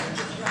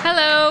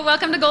Hello,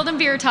 welcome to Golden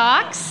Beer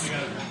Talks.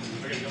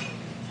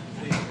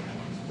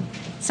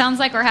 Sounds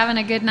like we're having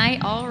a good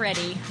night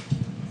already.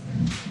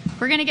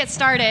 We're going to get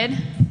started.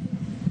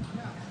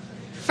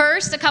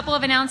 First, a couple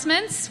of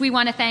announcements. We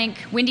want to thank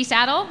Windy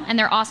Saddle and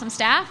their awesome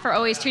staff for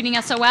always treating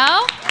us so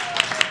well.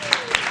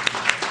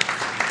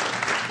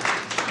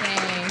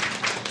 Yay.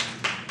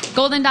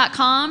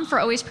 Golden.com for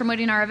always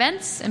promoting our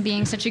events and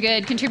being such a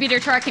good contributor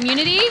to our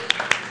community.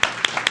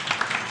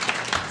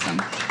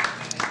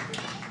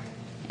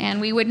 And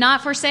we would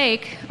not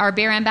forsake our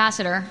beer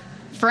ambassador.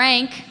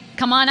 Frank,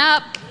 come on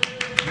up.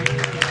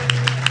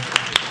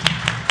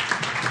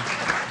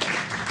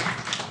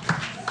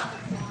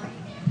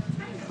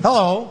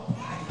 Hello,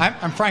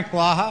 I'm Frank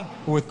Blaha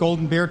with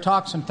Golden Beer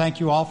Talks, and thank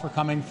you all for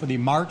coming for the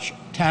March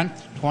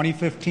 10th,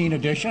 2015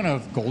 edition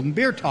of Golden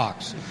Beer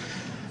Talks.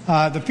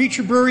 The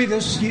feature brewery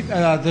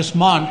this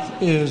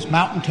month is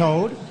Mountain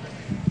Toad,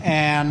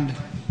 and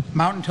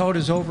Mountain Toad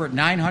is over at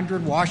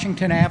 900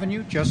 Washington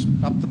Avenue, just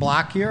up the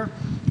block here.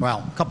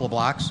 Well, a couple of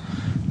blocks.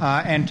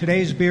 And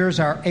today's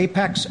beers are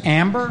Apex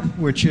Amber,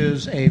 which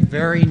is a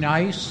very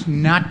nice,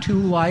 not too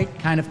light,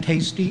 kind of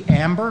tasty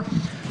amber,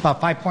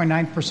 about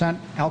 5.9%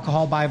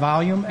 alcohol by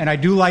volume. And I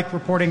do like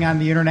reporting on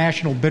the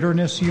international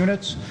bitterness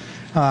units,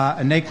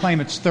 and they claim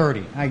it's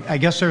 30. I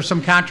guess there's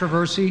some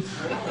controversy,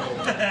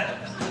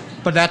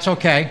 but that's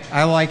okay.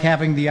 I like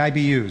having the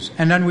IBUs.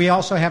 And then we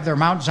also have their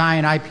Mount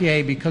Zion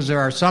IPA, because there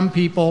are some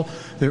people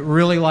that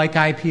really like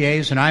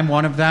IPAs, and I'm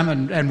one of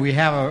them, and we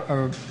have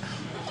a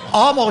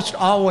almost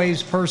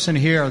always person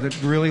here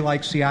that really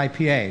likes the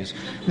IPAs.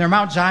 And their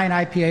Mount Zion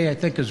IPA, I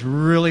think, is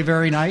really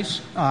very nice.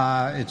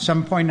 It's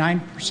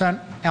 7.9%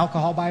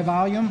 alcohol by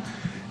volume,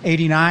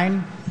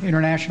 89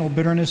 international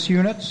bitterness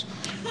units,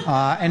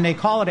 and they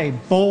call it a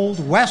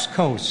bold West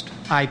Coast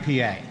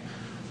IPA.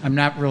 I'm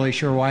not really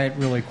sure why it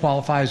really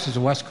qualifies as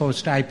a West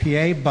Coast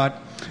IPA,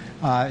 but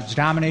it's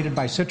dominated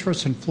by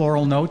citrus and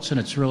floral notes, and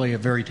it's really a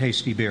very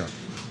tasty beer.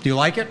 Do you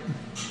like it?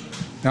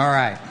 All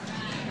right.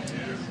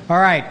 All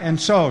right, and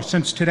so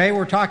since today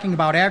we're talking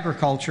about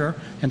agriculture,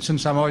 and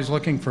since I'm always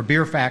looking for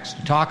beer facts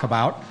to talk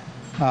about,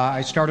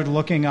 I started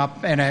looking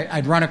up, and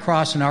I'd run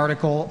across an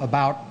article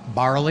about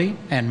barley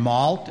and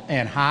malt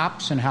and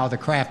hops and how the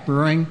craft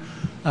brewing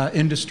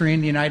industry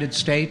in the United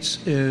States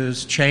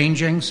is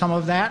changing some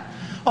of that.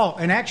 Oh,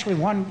 and actually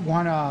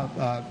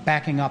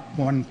backing up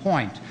one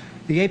point,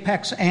 the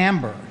Apex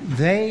Amber,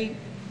 they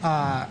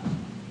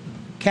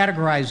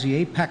categorize the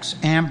Apex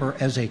Amber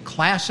as a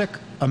classic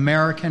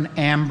American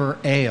amber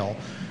ale,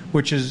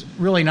 which is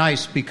really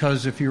nice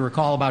because if you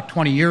recall about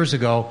 20 years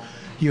ago,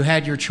 you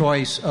had your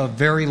choice of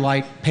very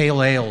light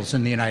pale ales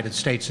in the United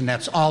States, and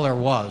that's all there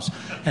was.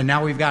 And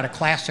now we've got a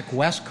classic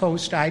West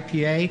Coast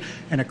IPA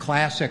and a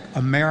classic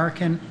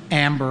American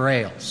amber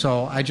ale.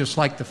 So I just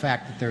like the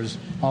fact that there's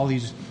all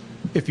these,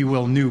 if you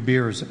will, new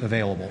beers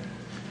available.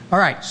 All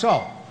right,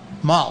 so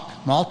malt.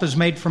 Malt is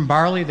made from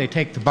barley. They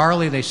take the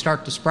barley, they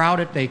start to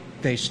sprout it,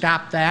 they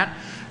stop that,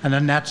 and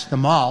then that's the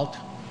malt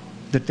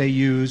that they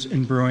use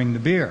in brewing the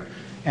beer.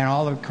 And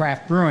all of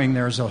craft brewing,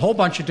 there's a whole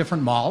bunch of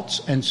different malts,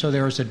 and so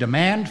there's a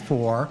demand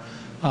for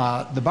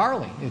the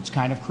barley. It's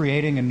kind of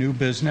creating a new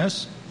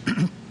business.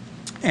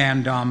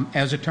 And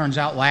as it turns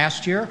out,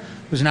 last year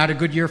was not a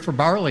good year for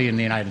barley in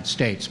the United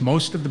States.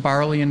 Most of the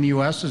barley in the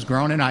U.S. is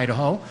grown in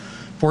Idaho.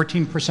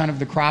 14% of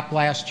the crop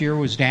last year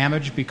was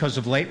damaged because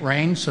of late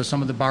rain, so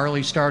some of the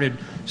barley started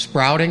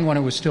sprouting when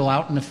it was still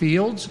out in the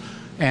fields,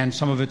 and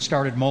some of it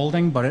started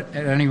molding, but at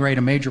any rate,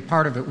 a major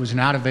part of it was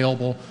not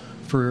available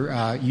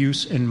for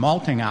use in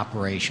malting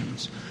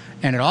operations.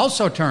 And it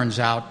also turns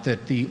out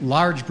that the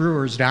large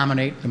brewers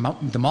dominate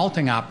the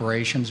malting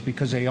operations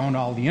because they own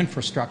all the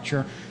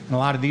infrastructure, and a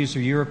lot of these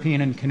are European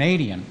and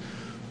Canadian.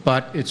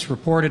 But it's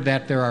reported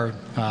that there are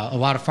a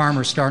lot of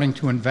farmers starting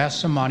to invest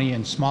some money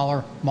in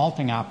smaller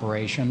malting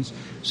operations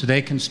so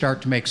they can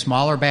start to make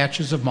smaller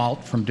batches of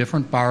malt from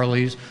different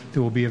barleys that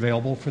will be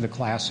available for the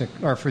classic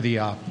or for the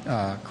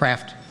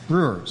craft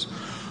brewers.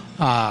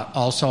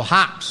 Also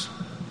hops.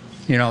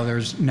 You know,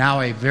 there's now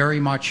a very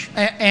much,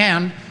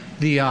 and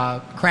the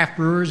craft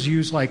brewers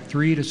use like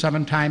 3 to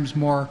 7 times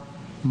more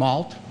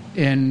malt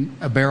in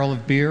a barrel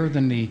of beer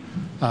than the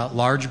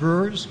large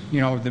brewers, you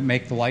know, that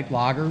make the light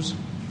lagers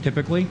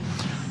typically.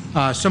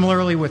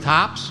 Similarly with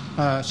hops,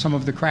 some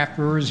of the craft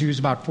brewers use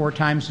about 4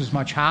 times as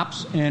much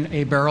hops in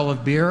a barrel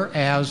of beer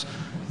as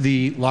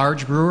the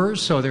large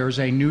brewers, so there's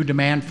a new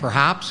demand for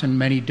hops and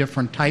many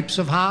different types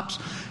of hops,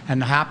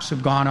 and the hops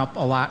have gone up a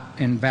lot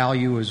in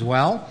value as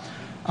well.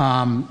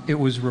 It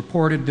was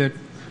reported that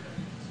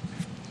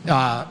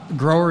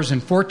growers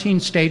in 14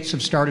 states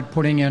have started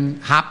putting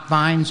in hop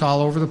vines all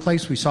over the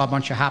place. We saw a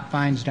bunch of hop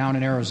vines down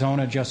in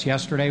Arizona just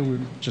yesterday. We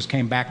just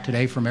came back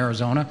today from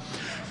Arizona.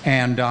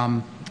 And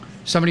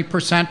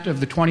 70% of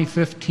the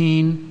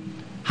 2015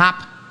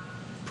 hop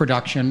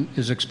production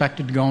is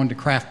expected to go into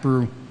craft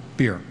brew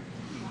beer,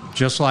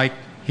 just like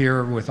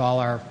here with all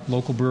our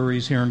local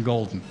breweries here in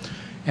Golden.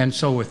 And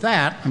so with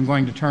that, I'm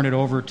going to turn it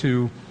over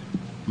to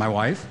my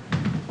wife,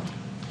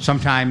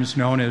 sometimes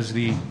known as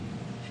the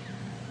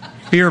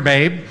beer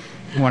babe,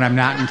 when I'm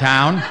not in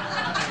town.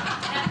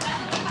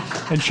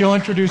 And she'll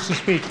introduce the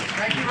speaker.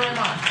 Thank you very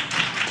much.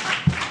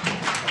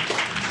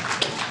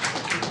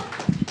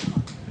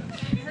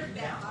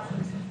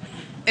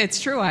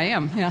 It's true, I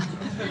am, yeah.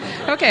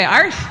 Okay,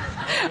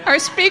 our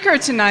speaker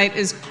tonight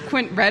is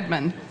Quint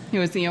Redmond. He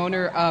was the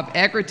owner of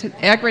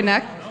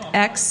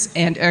Agrinex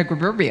and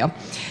Agriburbia.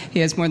 He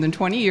has more than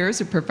 20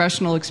 years of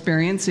professional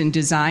experience in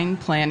design,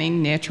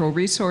 planning, natural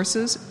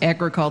resources,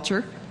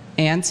 agriculture,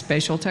 and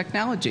spatial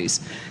technologies.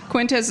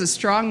 Quint has a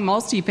strong,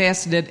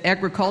 multifaceted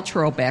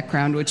agricultural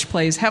background, which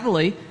plays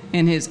heavily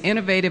in his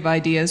innovative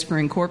ideas for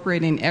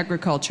incorporating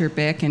agriculture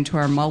back into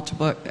our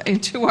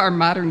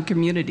modern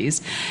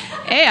communities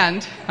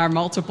and our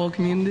multiple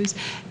communities.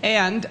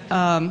 And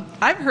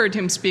I've heard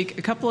him speak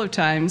a couple of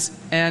times,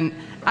 and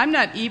I'm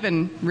not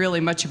even really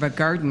much of a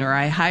gardener.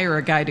 I hire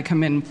a guy to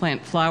come in and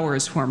plant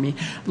flowers for me,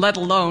 let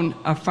alone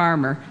a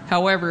farmer.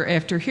 However,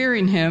 after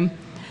hearing him,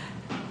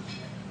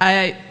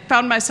 I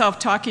found myself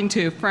talking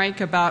to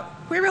Frank about,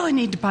 we really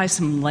need to buy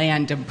some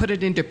land and put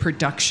it into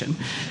production.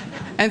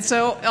 And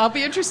so I'll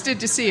be interested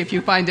to see if you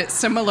find it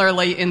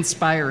similarly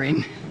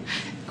inspiring.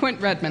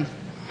 Quint Redmond.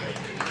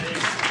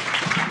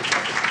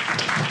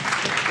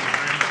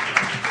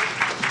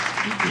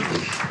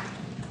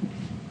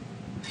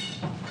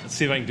 Let's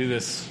see if I can do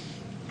this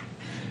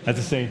at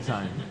the same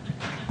time.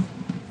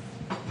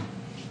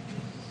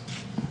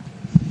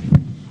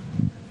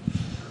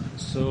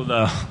 So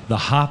the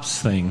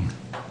hops thing,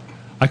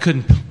 I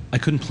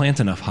couldn't plant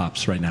enough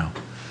hops right now.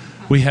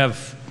 We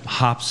have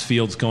hops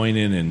fields going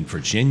in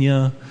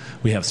Virginia.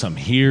 We have some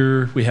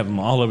here. We have them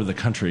all over the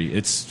country.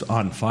 It's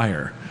on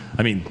fire.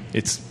 I mean,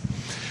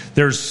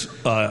 there's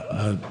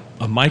a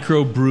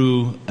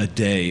microbrew a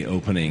day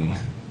opening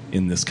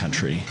in this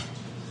country.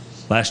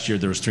 Last year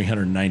there was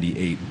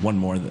 398,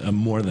 more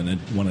than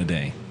one a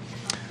day.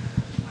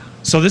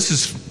 So this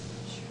is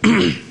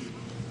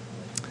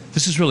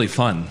this is really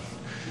fun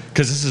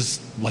because this is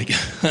like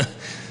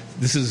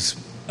this is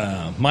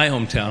my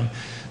hometown.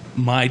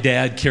 My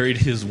dad carried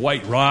his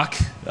white rock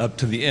up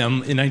to the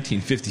M in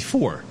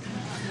 1954.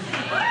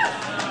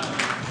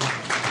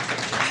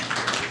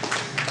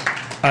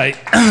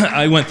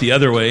 I went the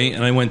other way,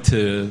 and I went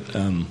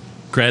to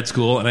grad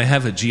school, and I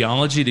have a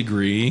geology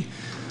degree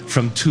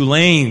from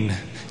Tulane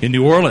in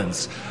New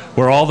Orleans,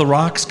 where all the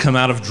rocks come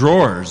out of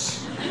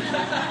drawers.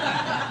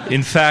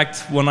 In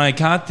fact, when I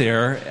got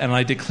there and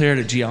I declared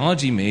a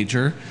geology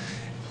major,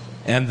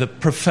 and the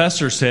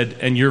professor said,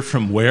 "And you're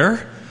from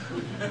where?"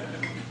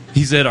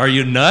 He said, "Are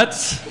you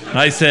nuts?"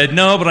 I said,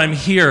 "No, but I'm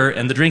here,"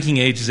 and the drinking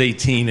age is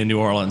 18 in New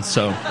Orleans,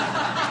 so...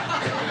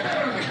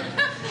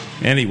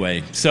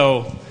 Anyway,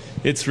 so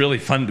it's really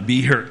fun to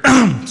be here.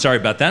 Sorry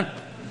about that.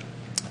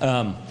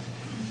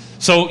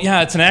 So,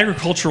 yeah, it's an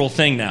agricultural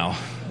thing now.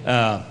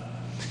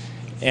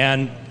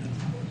 And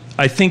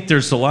I think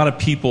there's a lot of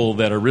people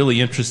that are really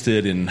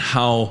interested in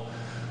how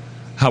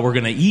we're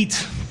going to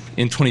eat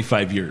in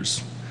 25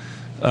 years.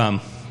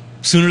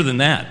 Sooner than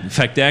that. In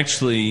fact,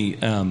 actually,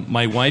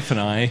 my wife and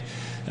I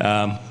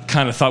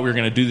kind of thought we were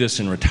going to do this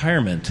in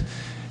retirement.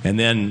 And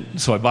then,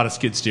 so I bought a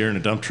skid steer and a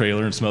dump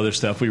trailer and some other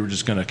stuff. We were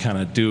just going to kind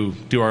of do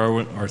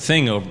our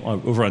thing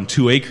over on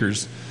 2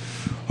 acres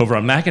over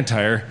on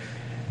McIntyre.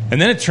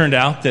 And then it turned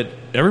out that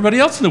everybody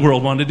else in the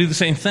world wanted to do the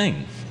same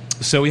thing.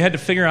 So we had to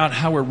figure out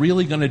how we're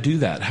really going to do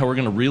that, how we're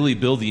going to really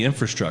build the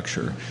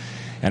infrastructure,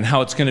 and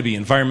how it's going to be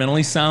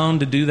environmentally sound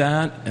to do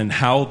that, and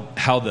how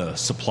the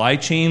supply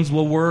chains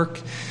will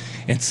work.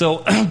 And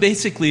so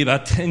basically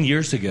about 10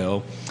 years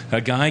ago,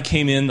 a guy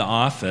came in the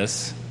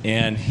office,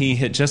 and he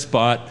had just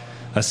bought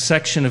a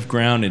section of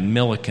ground in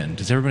Milliken.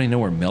 Does everybody know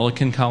where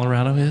Milliken,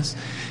 Colorado is?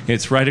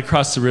 It's right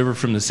across the river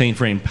from the St.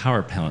 Vrain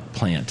power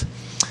plant.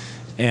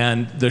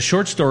 And the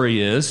short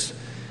story is,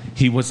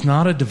 he was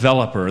not a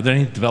developer. Are there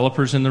any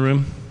developers in the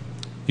room?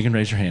 You can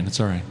raise your hand. It's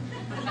all right.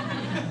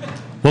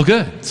 Well,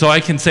 good. So I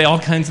can say all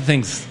kinds of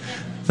things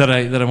that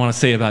I want to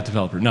say about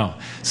developer. No.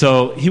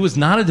 So he was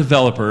not a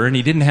developer, and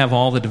he didn't have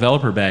all the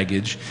developer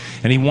baggage,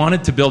 and he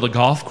wanted to build a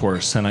golf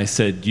course. And I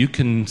said, you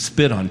can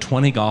spit on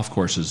 20 golf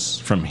courses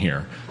from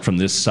here, from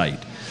this site.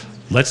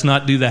 Let's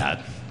not do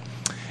that.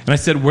 And I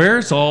said, where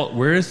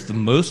is the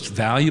most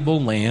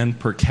valuable land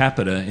per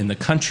capita in the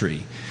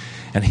country?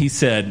 And he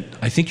said,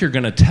 I think you're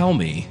going to tell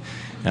me.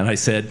 And I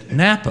said,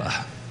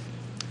 Napa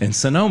and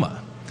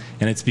Sonoma.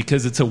 And it's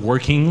because it's a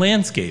working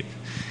landscape.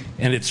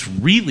 And it's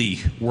really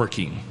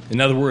working.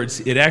 In other words,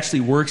 it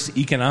actually works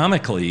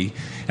economically,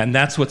 and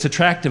that's what's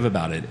attractive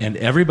about it. And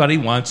everybody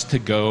wants to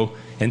go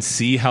and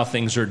see how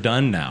things are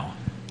done now.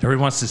 Everybody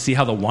wants to see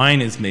how the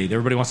wine is made.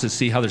 Everybody wants to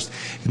see how there's...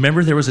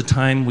 Remember there was a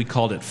time we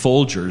called it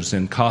Folgers,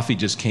 and coffee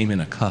just came in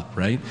a cup,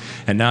 right?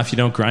 And now if you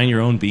don't grind your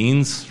own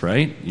beans,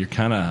 right, you're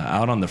kind of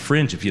out on the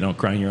fringe if you don't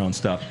grind your own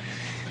stuff.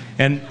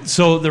 And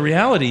so the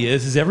reality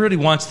is everybody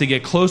wants to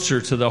get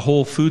closer to the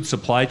whole food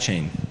supply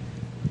chain.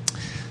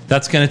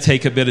 That's going to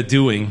take a bit of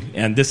doing,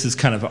 and this is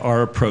kind of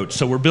our approach.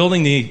 So we're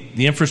building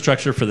the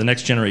infrastructure for the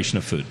next generation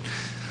of food.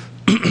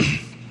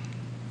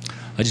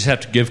 I just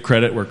have to give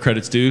credit where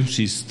credit's due.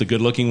 She's the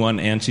good-looking one,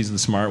 and she's the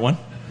smart one.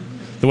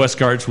 The West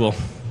Guards will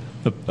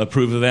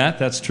approve of that.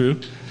 That's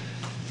true.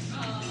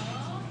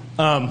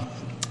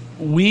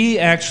 We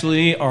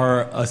actually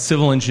are a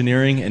civil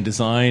engineering and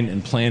design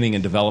and planning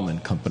and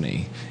development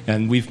company,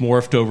 and we've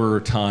morphed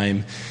over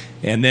time.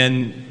 And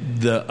then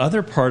the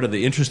other part of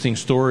the interesting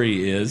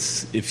story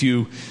is, if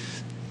you,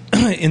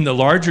 in the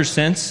larger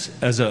sense,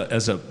 as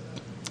a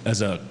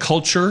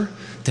culture,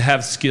 to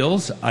have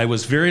skills, I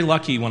was very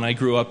lucky when I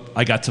grew up.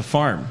 I got to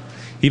farm,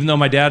 even though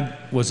my dad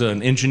was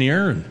an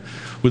engineer and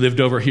we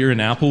lived over here in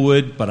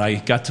Applewood, but I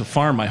got to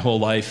farm my whole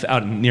life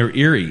out near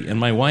Erie, and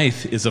my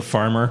wife is a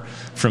farmer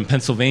from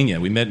Pennsylvania.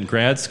 We met in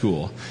grad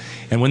school.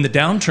 And when the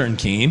downturn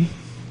came,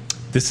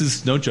 this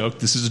is no joke,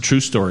 this is a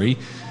true story,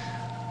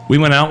 we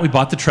went out, we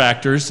bought the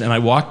tractors, and I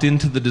walked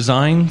into our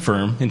design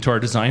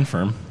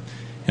firm,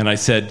 and I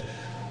said,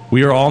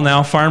 we are all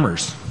now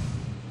farmers.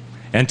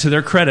 And to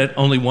their credit,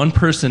 only one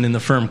person in the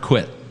firm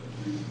quit.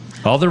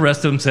 All the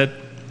rest of them said,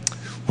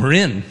 we're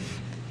in.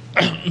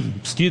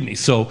 Excuse me.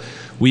 So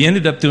we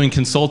ended up doing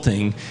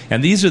consulting,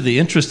 and these are the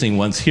interesting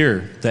ones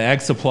here, the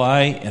ag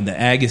supply and the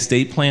ag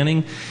estate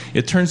planning.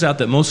 It turns out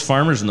that most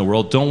farmers in the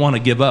world don't want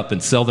to give up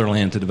and sell their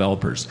land to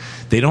developers.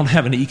 They don't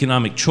have an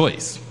economic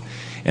choice.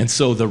 And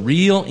so the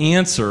real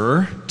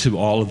answer to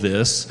all of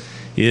this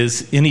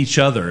is in each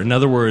other. In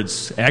other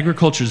words,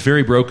 agriculture is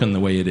very broken the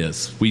way it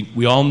is.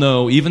 We all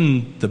know,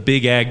 even the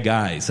big ag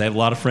guys. I have a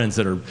lot of friends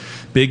that are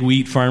big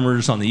wheat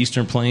farmers on the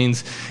Eastern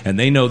Plains, and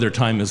they know their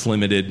time is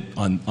limited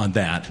on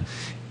that.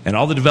 And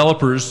all the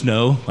developers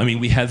know, I mean,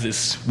 we have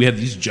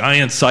these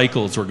giant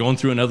cycles. We're going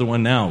through another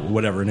one now, or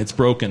whatever, and it's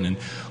broken. And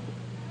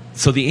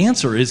so the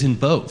answer is in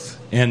both.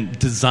 And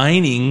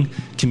designing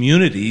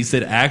communities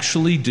that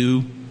actually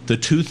do the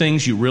two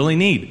things you really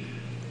need,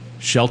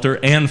 shelter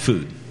and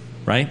food,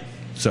 right?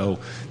 So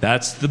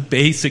that's the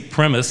basic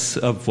premise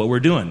of what we're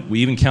doing. We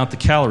even count the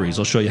calories.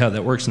 I'll show you how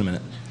that works in a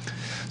minute.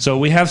 So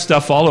we have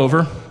stuff all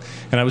over.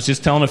 And I was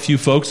just telling a few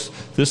folks,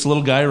 this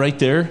little guy right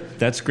there,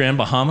 that's Grand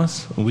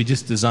Bahamas. We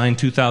just designed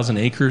 2,000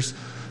 acres.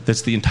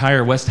 That's the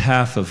entire west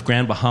half of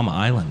Grand Bahama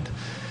Island.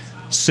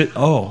 It's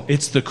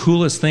the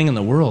coolest thing in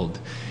the world.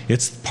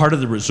 It's part of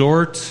the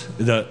resort.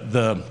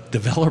 The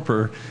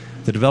developer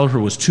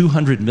was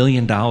 $200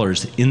 million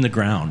in the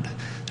ground.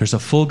 There's a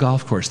full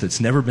golf course that's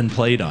never been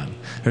played on.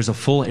 There's a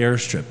full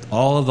airstrip.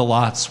 All of the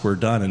lots were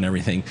done and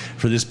everything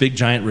for this big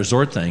giant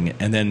resort thing.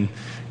 And then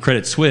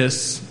Credit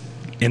Suisse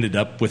ended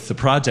up with the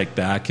project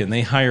back, and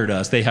they hired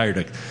us. They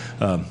hired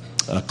a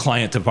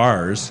client of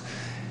ours,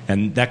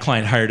 and that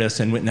client hired us,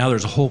 and now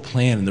there's a whole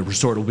plan, and the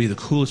resort will be the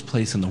coolest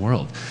place in the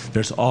world.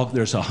 There's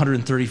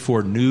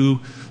 134 new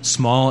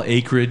small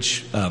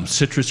acreage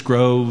citrus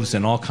groves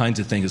and all kinds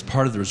of things as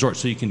part of the resort,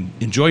 so you can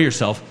enjoy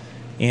yourself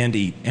and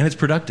eat, and it's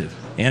productive,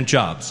 and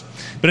jobs.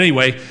 But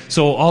anyway,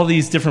 so all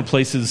these different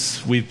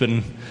places we've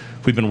been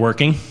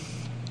working.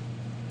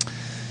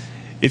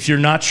 If you're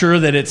not sure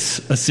that it's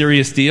a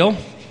serious deal,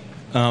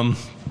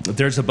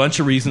 there's a bunch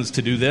of reasons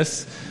to do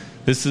this.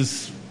 This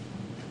is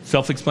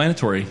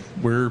self-explanatory.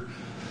 We're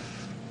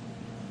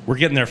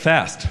getting there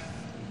fast.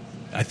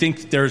 I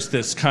think there's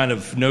this kind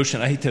of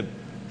notion,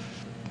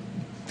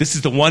 this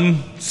is the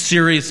one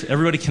serious,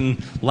 everybody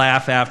can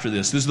laugh after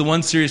this. This is the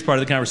one serious part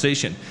of the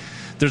conversation.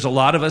 There's a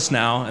lot of us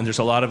now, and there's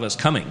a lot of us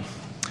coming.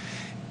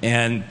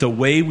 And the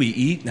way we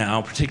eat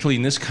now, particularly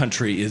in this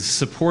country, is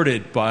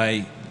supported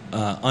by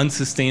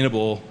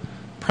unsustainable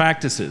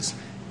practices.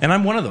 And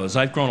I'm one of those.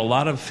 I've grown a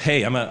lot of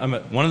hay.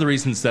 One of the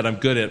reasons that I'm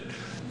good at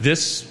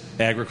this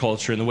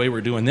agriculture and the way we're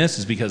doing this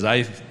is because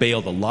I've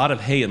baled a lot of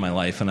hay in my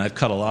life, and I've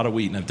cut a lot of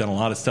wheat, and I've done a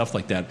lot of stuff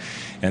like that.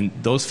 And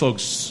those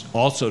folks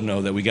also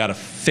know that we got to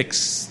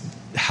fix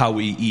how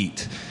we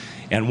eat.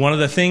 And one of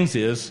the things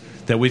is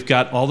that we've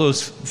got all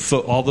those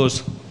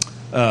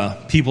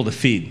people to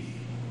feed.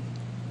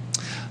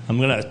 I'm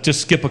going to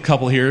just skip a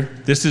couple here.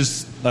 This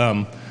is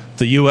the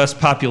U.S.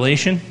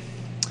 population.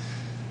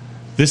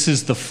 This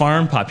is the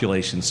farm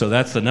population, so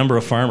that's the number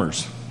of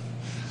farmers.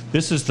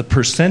 This is the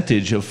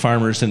percentage of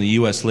farmers in the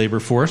U.S. labor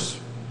force.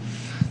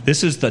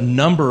 This is the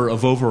number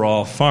of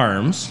overall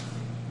farms.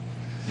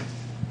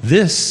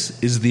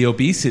 This is the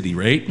obesity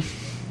rate.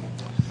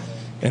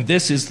 And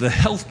this is the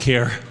health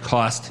care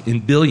cost in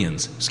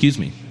billions. Excuse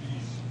me.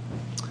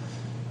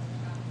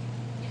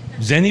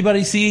 Does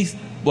anybody see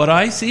what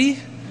I see?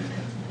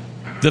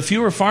 The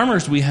fewer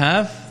farmers we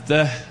have,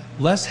 the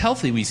less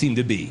healthy we seem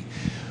to be.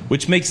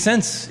 Which makes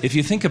sense if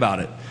you think about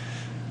it.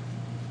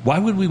 Why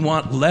would we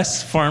want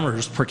less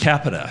farmers per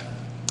capita?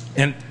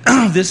 And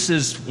this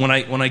is when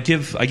I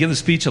give a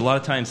speech a lot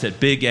of times at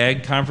big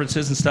ag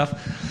conferences and stuff.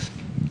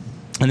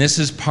 And this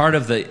is part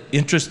of the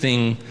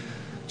interesting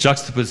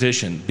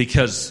juxtaposition,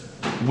 because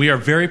we are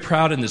very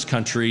proud in this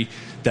country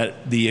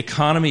that the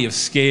economy of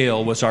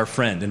scale was our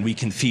friend, and we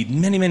can feed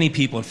many, many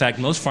people. In fact,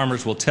 most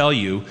farmers will tell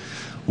you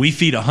we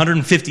feed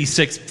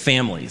 156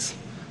 families.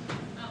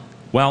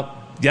 Well,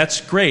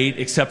 that's great,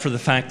 except for the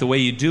fact the way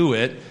you do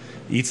it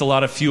eats a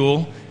lot of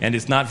fuel and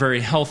is not very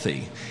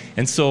healthy.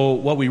 And so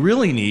what we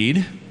really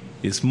need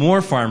is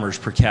more farmers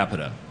per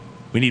capita.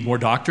 We need more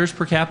doctors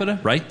per capita,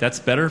 right? That's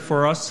better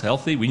for us,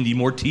 healthy. We need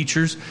more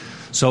teachers.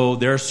 So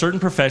there are certain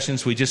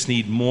professions we just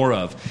need more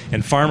of,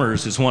 and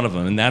farmers is one of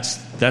them, and that's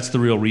the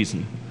real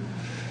reason.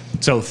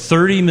 So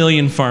 30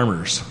 million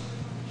farmers.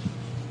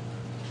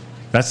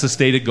 That's the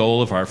stated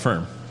goal of our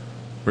firm.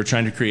 We're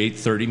trying to create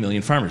 30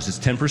 million farmers. It's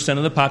 10%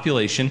 of the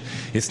population.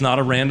 It's not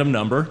a random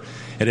number.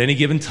 At any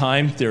given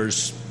time,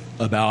 there's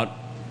about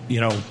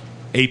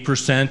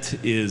 8%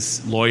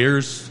 is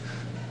lawyers,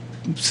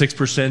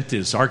 6%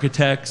 is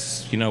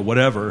architects,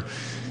 whatever.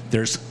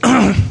 There's,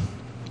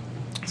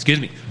 excuse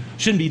me,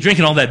 shouldn't be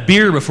drinking all that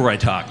beer before I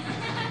talk.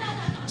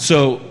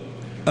 So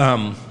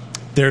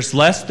there's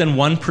less than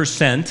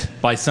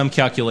 1% by some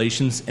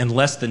calculations and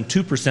less than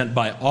 2%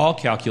 by all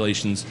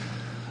calculations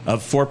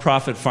of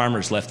for-profit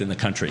farmers left in the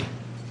country.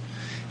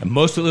 And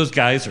most of those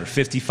guys are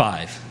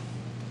 55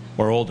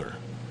 or older.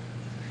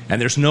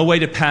 And there's no way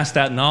to pass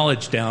that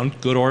knowledge down,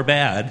 good or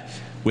bad,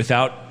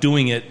 without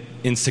doing it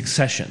in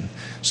succession.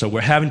 So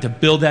we're having to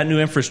build that new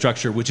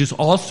infrastructure, which is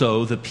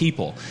also the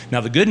people.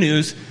 Now, the good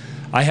news,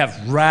 I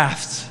have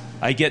rafts.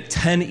 I get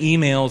 10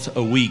 emails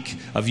a week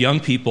of young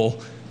people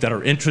that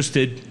are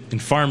interested in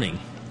farming.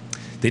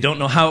 They don't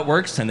know how it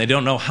works, and they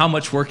don't know how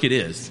much work it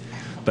is.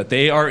 But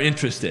they are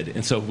interested.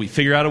 And so if we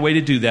figure out a way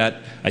to do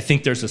that, I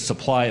think there's a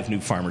supply of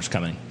new farmers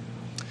coming.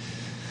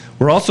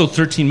 We're also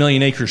 13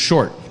 million acres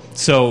short.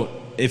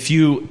 So if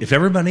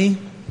everybody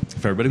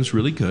was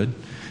really good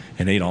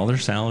and ate all their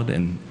salad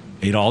and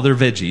ate all their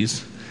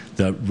veggies,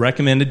 the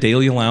recommended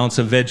daily allowance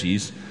of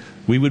veggies,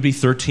 we would be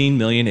 13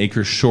 million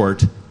acres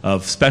short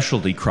of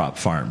specialty crop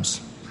farms.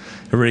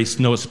 Everybody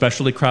know what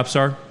specialty crops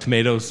are?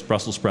 Tomatoes,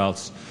 Brussels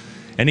sprouts,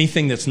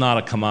 anything that's not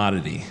a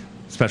commodity,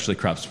 specialty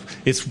crops.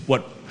 It's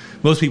what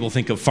most people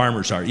think of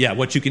farmers are. Yeah,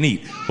 what you can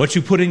eat, what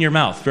you put in your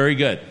mouth. Very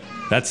good.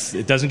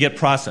 It doesn't get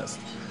processed,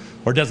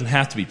 or doesn't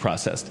have to be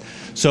processed.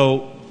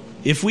 So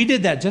if we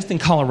did that just in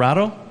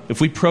Colorado, if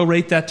we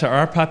prorate that to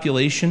our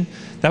population,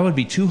 that would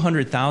be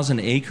 200,000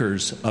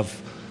 acres of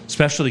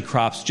specialty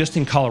crops just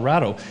in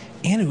Colorado,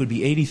 and it would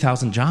be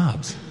 80,000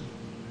 jobs.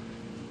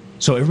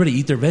 So everybody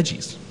eat their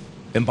veggies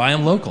and buy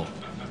them local,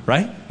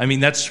 right? I mean,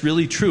 that's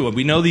really true.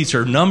 We know these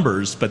are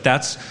numbers, but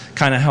that's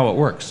kind of how it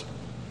works.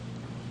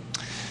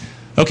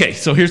 Okay,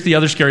 so here's the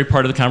other scary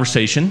part of the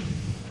conversation.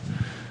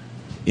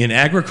 In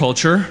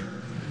agriculture,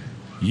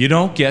 you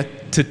don't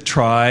get to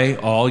try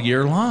all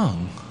year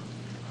long.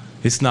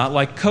 It's not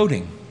like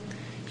coding.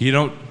 You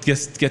don't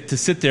just get to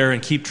sit there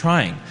and keep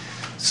trying.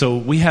 So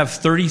we have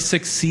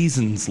 36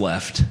 seasons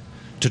left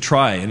to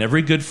try, and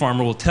every good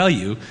farmer will tell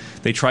you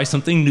they try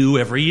something new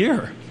every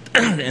year,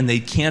 and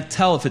they can't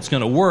tell if it's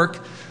going to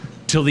work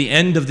till the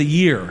end of the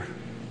year.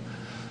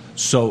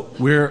 So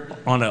we're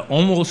on an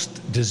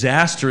almost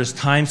disastrous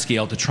time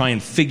scale to try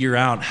and figure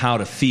out how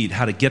to feed,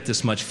 how to get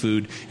this much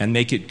food and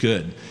make it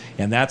good.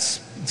 And there's,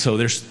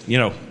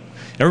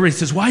 everybody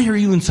says, why are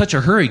you in such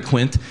a hurry,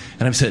 Quint?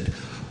 And I've said,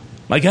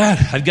 my God,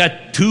 I've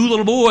got 2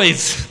 little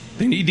boys.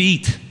 They need to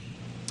eat.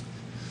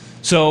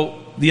 So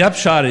the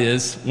upshot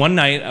is, one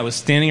night I was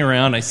standing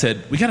around, I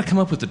said, we got to come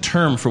up with a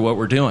term for what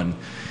we're doing.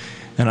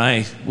 And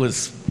I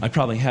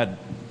probably had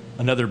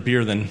another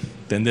beer than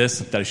this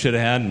that I should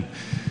have had. And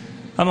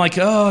I'm like,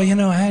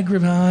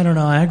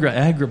 Agriburbia.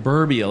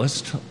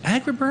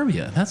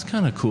 Agriburbia, that's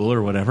kind of cool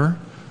or whatever.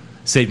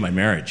 Saved my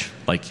marriage.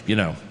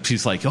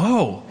 She's like,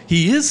 oh,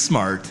 he is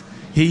smart.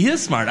 He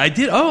is smart. I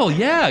did. Oh,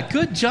 yeah,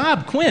 good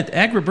job, Quint.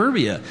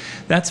 Agriburbia.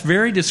 That's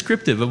very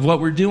descriptive of what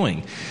we're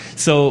doing.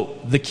 So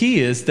the key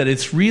is that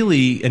it's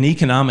really an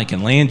economic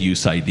and land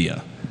use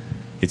idea.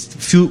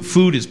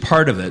 Food is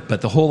part of it, but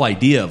the whole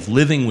idea of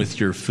living with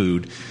your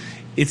food,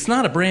 it's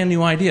not a brand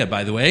new idea,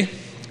 by the way.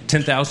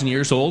 10,000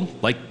 years old.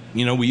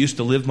 We used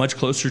to live much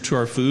closer to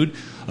our food.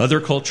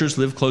 Other cultures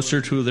live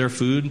closer to their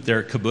food. There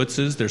are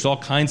kibbutzes. There's all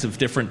kinds of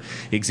different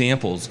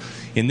examples.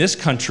 In this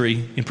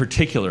country, in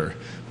particular,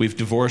 we've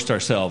divorced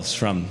ourselves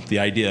from the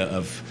idea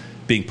of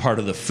being part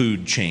of the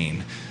food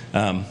chain.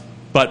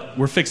 But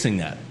we're fixing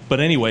that. But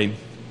anyway,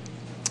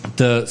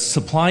 the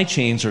supply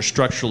chains are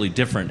structurally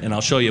different. And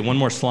I'll show you one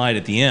more slide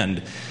at the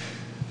end.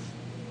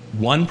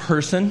 One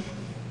person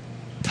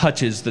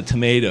touches the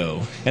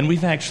tomato. And we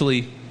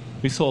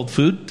sold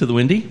food to the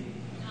Windy.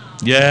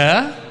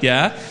 Yeah.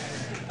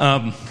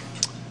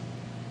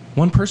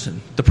 One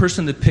person, the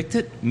person that picked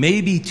it,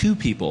 maybe 2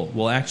 people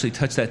will actually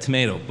touch that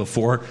tomato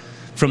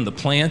from the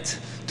plant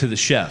to the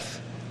chef.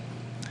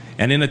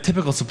 And in a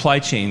typical supply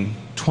chain,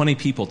 20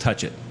 people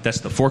touch it. That's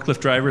the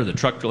forklift driver, the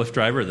truck lift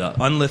driver, the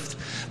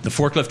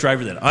forklift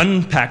driver that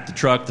unpacked the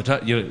truck.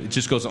 It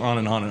just goes on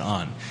and on and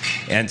on.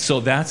 And so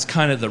that's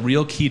kind of the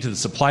real key to the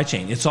supply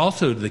chain. It's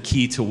also the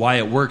key to why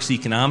it works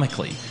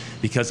economically,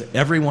 because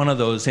every one of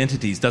those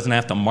entities doesn't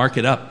have to mark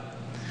it up.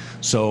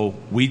 So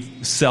we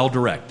sell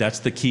direct. That's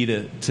the key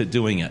to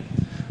doing it.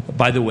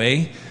 By the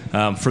way,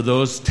 for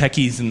those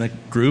techies in the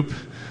group,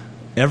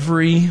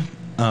 every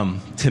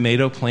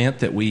tomato plant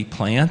that we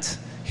plant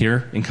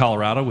here in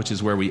Colorado, which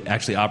is where we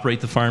actually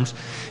operate the farms,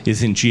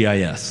 is in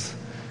GIS.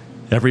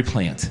 Every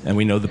plant. And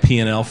we know the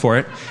P&L for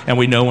it, and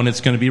we know when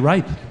it's going to be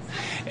ripe.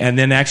 And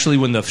then actually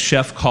when the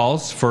chef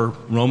calls for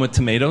Roma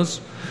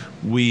tomatoes,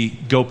 we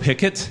go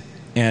pick it,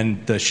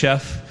 and the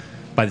chef,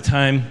 by the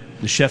time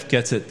the chef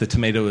gets it, the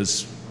tomato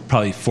is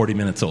probably 40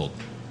 minutes old.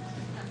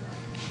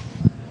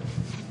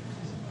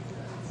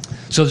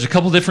 So there's a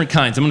couple different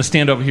kinds. I'm going to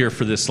stand over here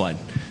for this slide.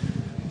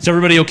 Is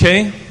everybody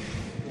okay?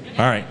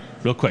 All right,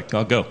 real quick,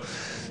 I'll go.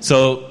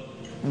 So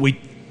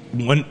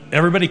when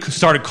everybody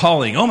started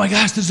calling, oh my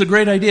gosh, this is a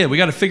great idea. We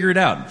got to figure it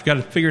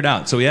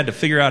out. So we had to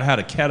figure out how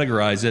to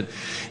categorize it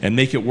and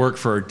make it work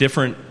for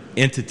different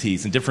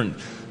entities and different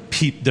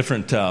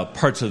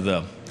parts of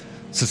the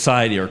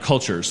society or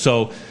culture.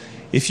 So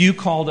if you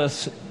called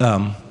us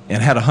and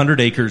had 100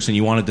 acres and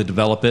you wanted to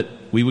develop it,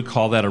 we would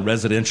call that a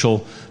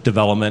residential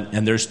development.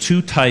 And there's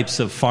two types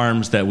of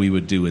farms that we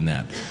would do in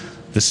that: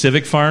 the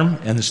civic farm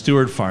and the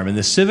steward farm. And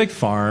the civic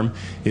farm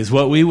is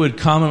what we would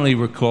commonly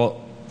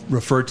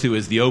refer to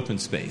as the open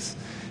space.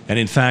 And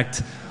in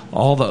fact,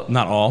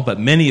 not all, but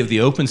many of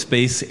the open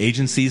space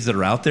agencies that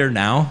are out there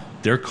now,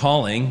 they're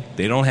calling.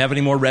 They don't have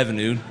any more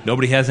revenue.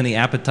 Nobody has any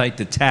appetite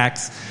to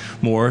tax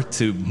more,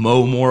 to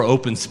mow more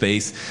open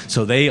space.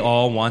 So they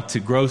all want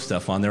to grow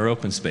stuff on their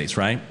open space,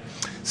 right?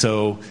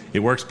 So it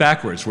works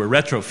backwards. We're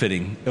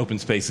retrofitting open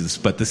spaces.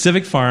 But the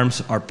civic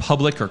farms are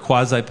public or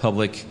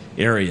quasi-public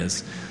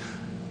areas.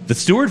 The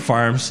steward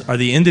farms are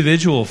the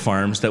individual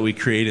farms that we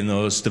create in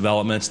those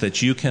developments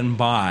that you can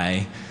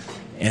buy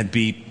and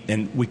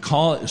we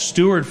call it a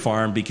steward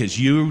farm because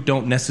you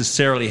don't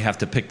necessarily have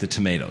to pick the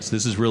tomatoes.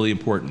 This is really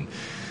important.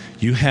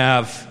 You're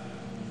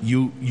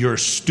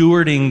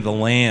stewarding the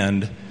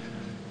land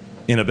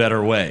in a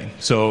better way.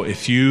 So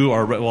if you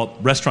are,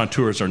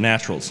 restaurateurs are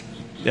naturals.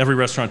 Every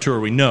restaurateur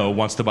we know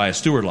wants to buy a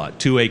steward lot,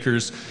 2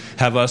 acres,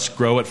 have us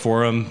grow it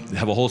for them,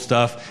 have a whole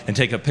stuff, and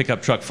take a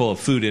pickup truck full of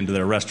food into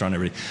their restaurant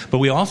every day. But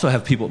we also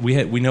have people,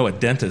 we know a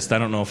dentist, I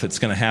don't know if it's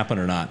going to happen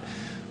or not,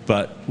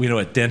 but we know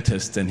a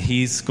dentist, and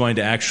he's going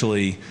to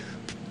actually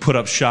put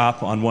up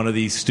shop on one of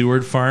these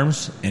steward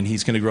farms, and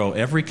he's going to grow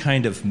every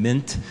kind of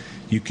mint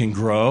you can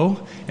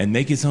grow and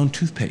make his own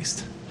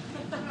toothpaste.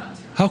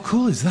 How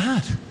cool is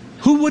that?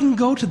 Who wouldn't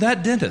go to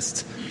that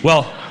dentist?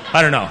 Well,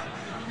 I don't know.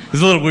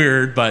 It's a little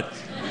weird, but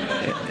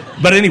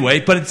anyway,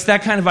 but it's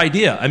that kind of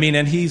idea. I mean,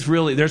 and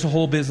there's a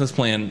whole business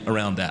plan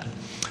around that.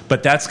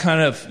 But that's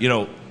kind of,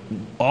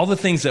 all the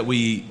things that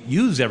we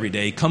use every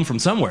day come from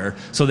somewhere,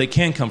 so they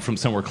can come from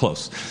somewhere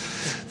close.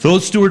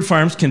 Those steward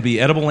farms can be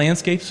edible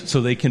landscapes,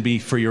 so they can be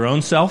for your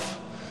own self.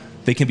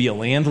 They can be a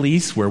land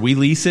lease where we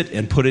lease it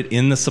and put it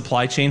in the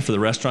supply chain for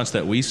the restaurants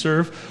that we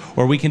serve,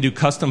 or we can do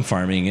custom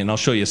farming, and I'll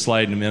show you a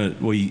slide in a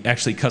minute. We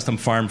actually custom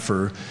farm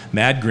for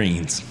Mad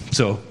Greens.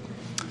 So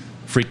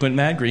frequent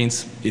Mad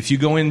Greens. If you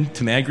go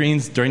into Mad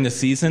Greens during the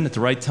season at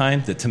the right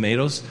time, the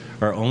tomatoes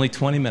are only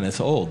 20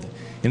 minutes old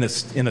in a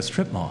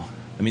strip mall.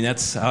 I mean,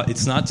 it's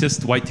not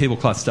just white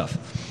tablecloth stuff.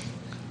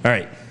 All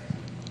right.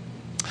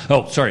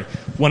 Oh, sorry.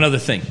 One other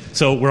thing.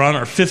 So we're on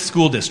our 5th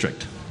school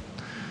district.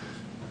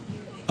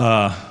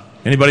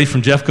 Anybody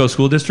from Jeffco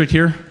School District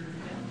here?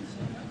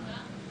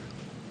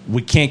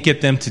 We can't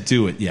get them to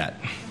do it yet.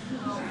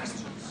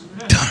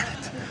 Darn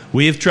it.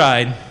 We have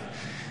tried,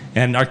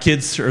 and our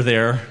kids are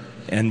there,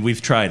 and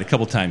we've tried a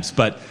couple times.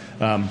 But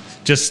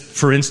just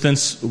for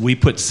instance, we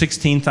put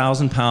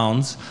 16,000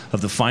 pounds of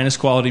the finest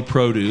quality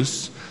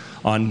produce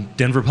on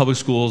Denver Public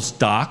Schools'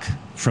 dock,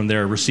 from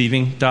their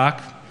receiving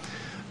dock,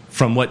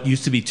 from what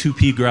used to be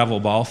 2P gravel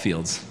ball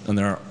fields on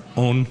their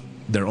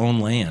own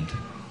land.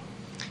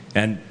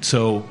 And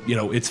so,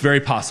 it's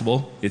very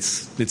possible.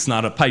 It's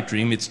not a pipe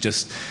dream. It's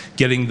just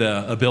getting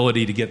the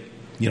ability to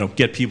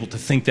get people to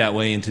think that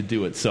way and to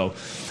do it. So,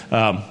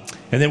 and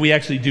then we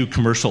actually do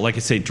commercial, like I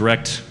say,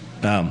 direct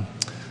to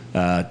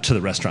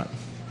the restaurant.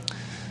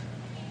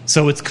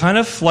 So it's kind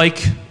of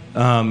like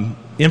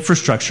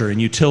infrastructure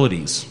and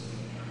utilities.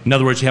 In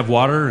other words, you have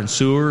water and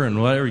sewer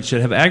and whatever. You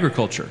should have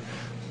agriculture.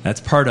 That's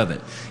part of it.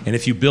 And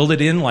if you build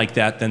it in like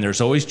that, then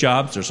there's always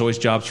jobs. There's always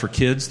jobs for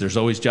kids. There's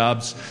always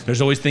jobs.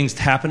 There's always things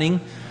happening.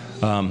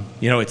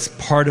 It's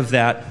part of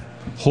that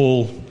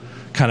whole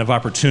kind of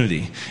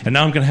opportunity. And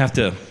now I'm going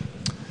to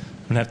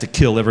have to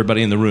kill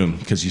everybody in the room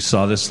because you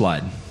saw this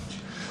slide.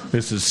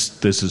 This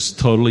is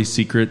totally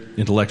secret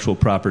intellectual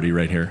property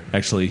right here.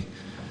 Actually,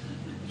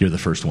 you're the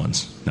first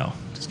ones. No,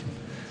 just kidding.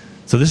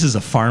 So this is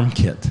a farm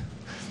kit.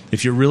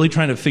 If you're really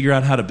trying to figure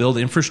out how to build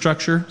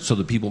infrastructure so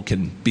that people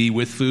can be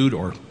with food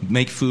or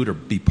make food or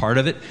be part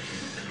of it,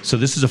 so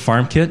this is a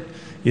farm kit.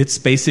 It's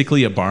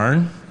basically a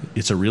barn.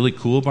 It's a really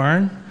cool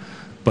barn,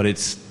 but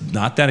it's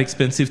not that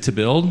expensive to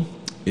build.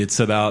 It's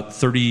about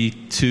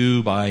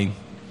 32 by,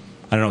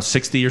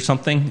 60 or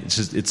something. It's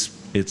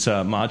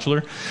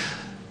modular.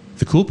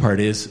 The cool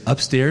part is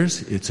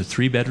upstairs, it's a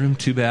 3-bedroom,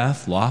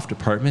 2-bath, loft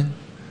apartment.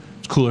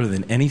 It's cooler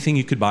than anything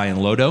you could buy in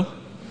Lodo.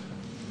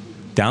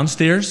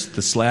 Downstairs,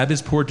 the slab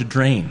is poured to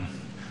drain.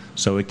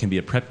 So it can be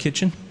a prep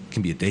kitchen, it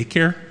can be a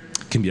daycare,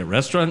 it can be a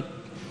restaurant,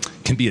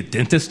 it can be a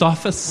dentist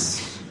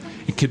office.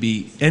 It could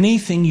be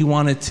anything you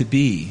want it to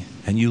be,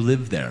 and you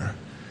live there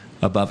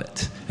above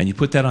it. And you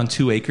put that on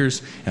 2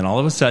 acres, and all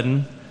of a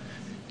sudden,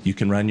 you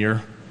can run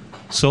your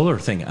solar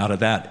thing out of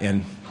that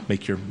and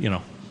make your,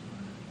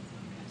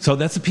 So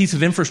that's a piece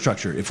of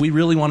infrastructure. If we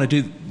really want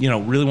to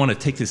really want to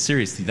take this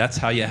seriously, that's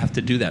how you have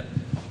to do that.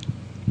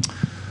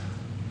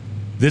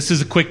 This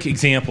is a quick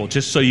example,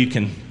 just so you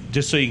can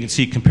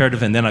see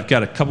comparative, and then I've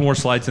got a couple more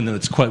slides, and then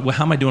it's quite. Well,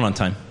 how am I doing on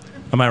time?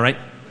 Am I right?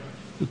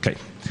 Okay.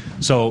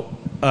 So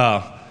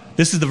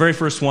this is the very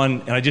first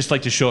one, and I just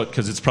like to show it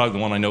because it's probably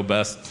the one I know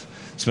best.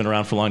 It's been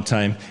around for a long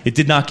time. It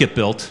did not get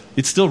built.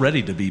 It's still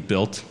ready to be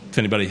built. If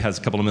anybody has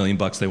a couple of $1 million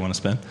they want to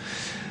spend.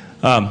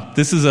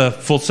 This is a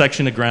full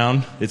section of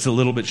ground. It's a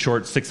little bit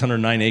short,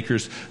 609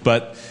 acres,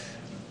 but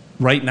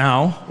right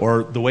now,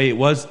 or the way it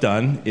was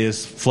done,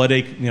 is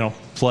flood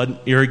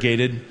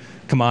irrigated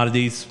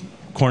commodities,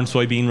 corn,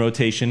 soybean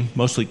rotation,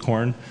 mostly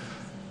corn.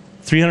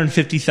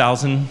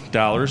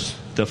 $350,000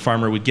 the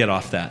farmer would get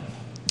off that.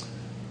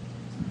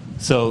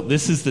 So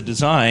this is the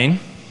design.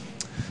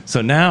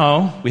 So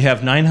now we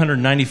have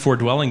 994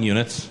 dwelling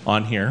units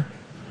on here,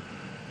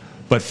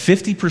 but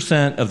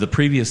 50% of the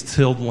previous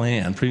tilled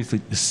land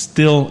previously is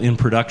still in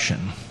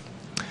production.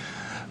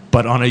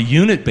 But on a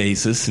unit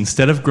basis,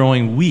 instead of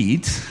growing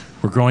wheat,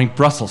 we're growing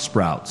Brussels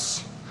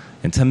sprouts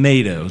and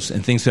tomatoes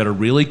and things that are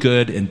really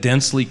good and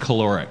densely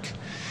caloric.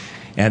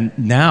 And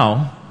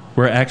now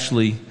we're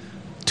actually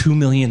 $2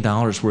 million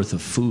worth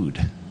of food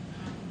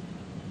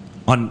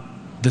on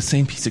the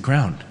same piece of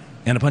ground.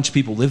 And a bunch of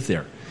people live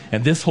there.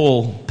 And this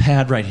whole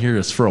pad right here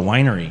is for a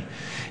winery.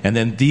 And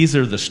then these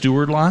are the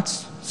steward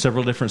lots,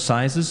 several different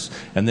sizes.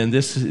 And then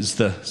this is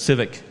the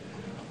civic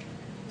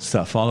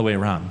stuff all the way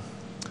around.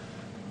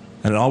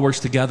 And it all works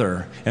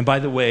together. And by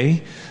the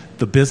way,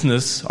 the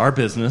business, our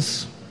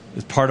business,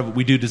 is part of it.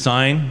 We do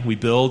design, we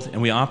build,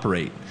 and we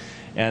operate.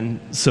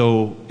 And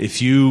so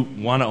if you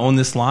want to own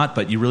this lot,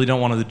 but you really don't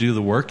want to do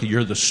the work,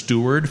 you're the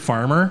steward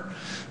farmer,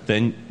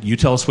 then you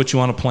tell us what you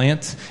want to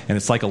plant, and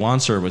it's like a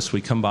lawn service.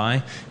 We come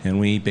by, and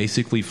we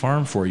basically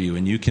farm for you,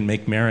 and you can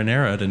make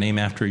marinara to name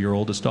after your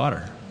oldest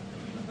daughter.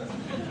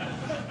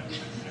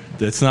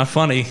 It's not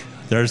funny.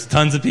 There's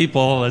tons of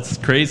people. That's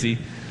crazy.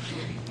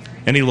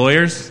 Any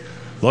lawyers?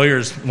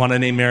 Lawyers want to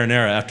name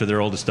marinara after their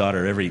oldest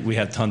daughter. We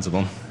have tons of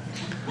them.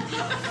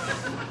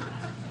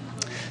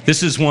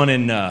 This is one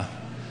in...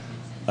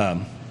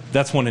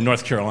 that's one in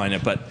North Carolina.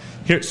 But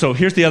here's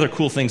the other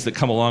cool things that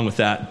come along with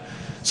that.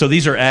 So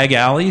these are ag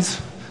alleys.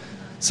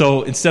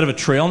 So instead of a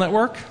trail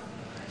network,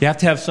 you have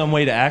to have some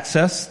way to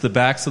access the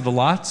backs of the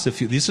lots.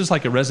 This is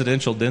like a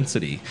residential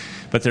density,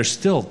 but there's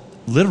still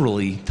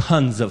literally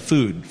tons of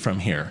food from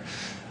here.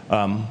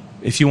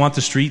 If you want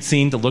the street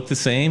scene to look the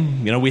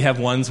same, we have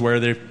ones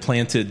where they've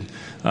planted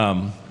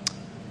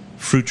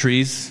fruit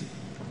trees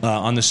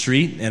on the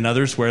street, and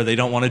others where they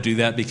don't want to do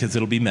that because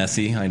it'll be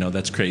messy. I know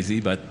that's crazy,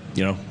 but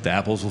the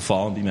apples will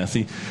fall and be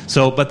messy.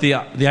 So, but the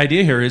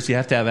idea here is you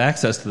have to have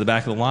access to the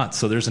back of the lot.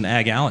 So there's an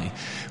ag alley.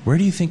 Where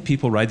do you think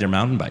people ride their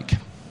mountain bike?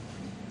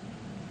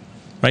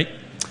 Right?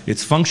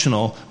 It's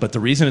functional, but the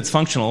reason it's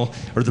functional,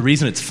 or the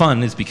reason it's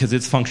fun, is because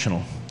it's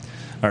functional.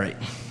 All right.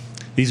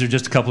 These are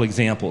just a couple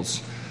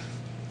examples.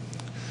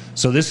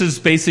 So this is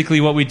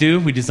basically what we do.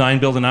 We design,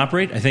 build, and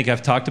operate. I think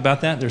I've talked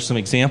about that. There's some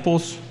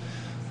examples.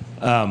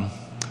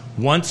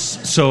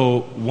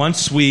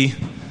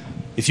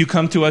 If you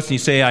come to us and you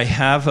say, I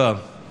have a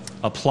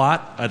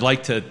plot I'd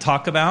like to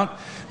talk about,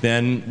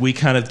 then we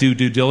kind of do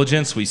due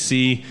diligence. We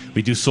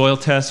do soil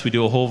tests, we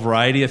do a whole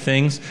variety of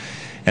things.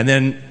 And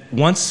then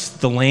once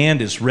the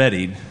land is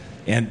ready,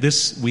 and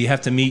we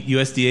have to meet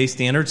USDA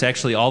standards.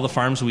 Actually, all the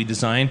farms we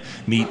design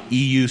meet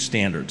EU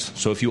standards.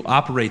 So if you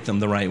operate them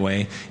the right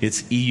way,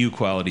 it's EU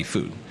quality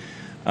food.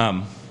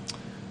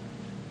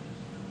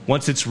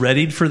 Once it's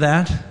readied for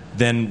that,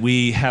 then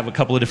we have a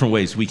couple of different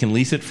ways. We can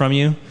lease it from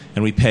you,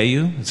 and we pay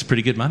you. It's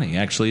pretty good money.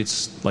 Actually,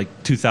 it's like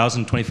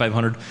 $2,000,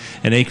 $2,500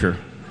 an acre.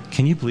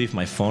 Can you believe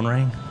my phone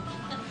rang?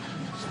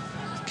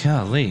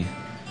 Golly.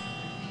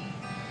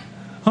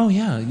 Oh,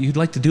 yeah, you'd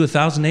like to do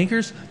 1,000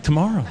 acres?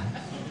 Tomorrow.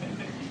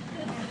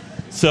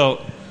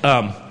 So,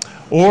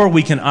 or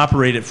we can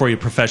operate it for you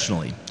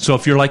professionally. So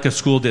if you're like a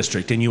school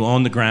district and you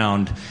own the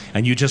ground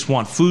and you just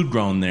want food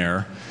grown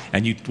there,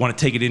 and you want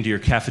to take it into your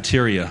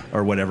cafeteria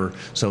or whatever.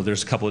 So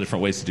there's a couple of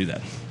different ways to do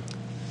that.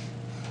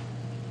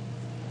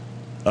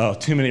 Oh,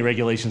 too many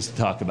regulations to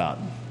talk about.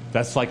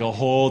 That's like a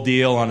whole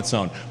deal on its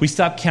own. We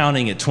stopped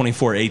counting at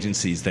 24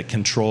 agencies that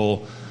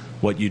control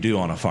what you do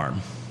on a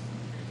farm.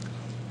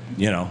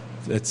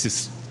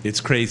 It's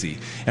crazy.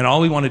 And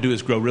all we want to do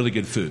is grow really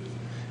good food.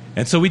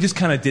 And so we just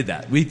kind of did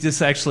that.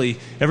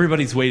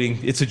 Everybody's waiting.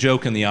 It's a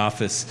joke in the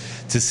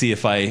office to see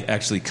if I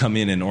actually come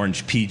in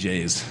orange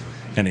PJs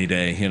any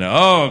day.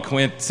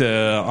 Quint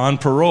on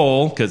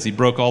parole because he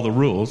broke all the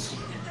rules.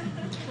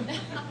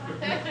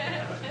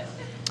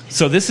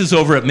 So this is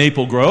over at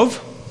Maple Grove.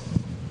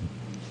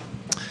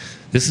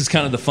 This is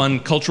kind of the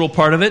fun cultural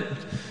part of it.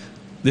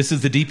 This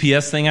is the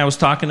DPS thing I was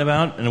talking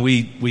about, and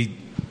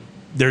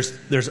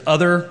there's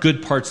other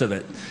good parts of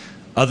it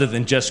other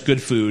than just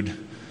good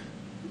food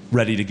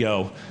ready to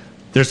go.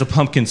 There's a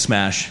pumpkin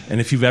smash, and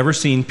if you've ever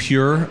seen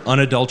pure,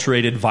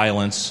 unadulterated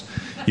violence,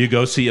 you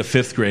go see a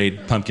 5th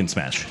grade pumpkin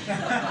smash.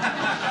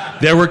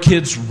 There were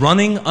kids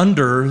running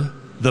under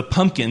the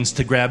pumpkins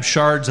to grab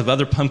shards of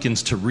other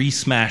pumpkins to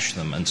re-smash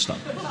them and stuff.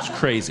 It's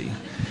crazy.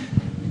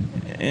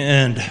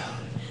 And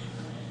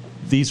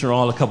these are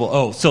all a couple.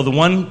 Oh, so the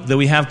one that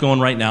we have going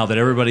right now that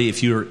everybody,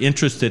 if you're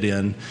interested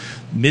in,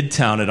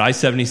 Midtown at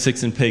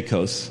I-76 in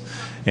Pecos.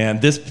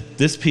 And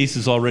this piece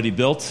is already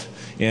built,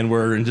 and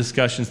we're in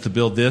discussions to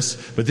build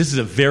this. But this is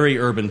a very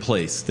urban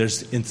place.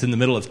 It's in the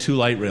middle of 2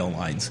 light rail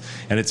lines,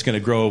 and it's going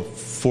to grow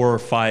 4,000 or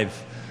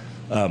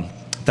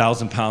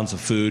 5,000 pounds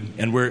of food.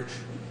 And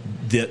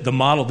the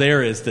model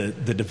there is the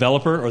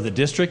developer or the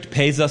district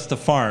pays us to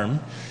farm,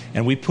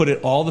 and we put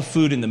all the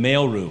food in the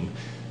mail room.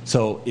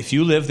 So if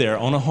you live there,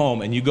 own a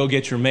home, and you go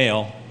get your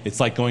mail, it's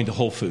like going to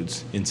Whole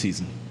Foods in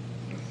season.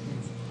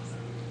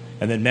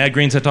 And then Mad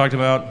Greens I talked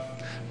about.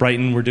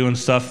 Brighton, we're doing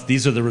stuff.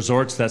 These are the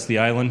resorts. That's the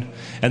island.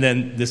 And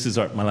then this is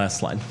my last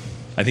slide.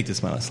 I think this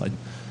is my last slide.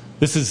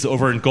 This is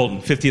over in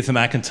Golden, 50th and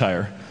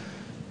McIntyre.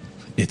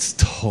 It's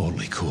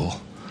totally cool.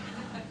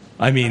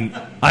 I mean,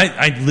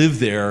 I live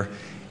there,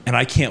 and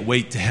I can't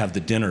wait to have the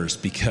dinners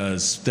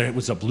because there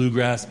was a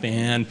bluegrass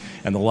band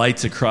and the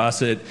lights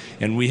across it,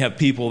 and we have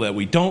people that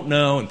we don't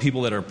know and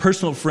people that are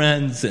personal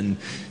friends, and,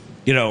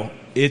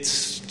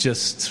 it's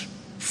just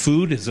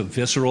food is a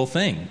visceral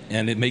thing,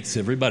 and it makes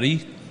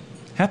everybody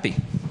happy.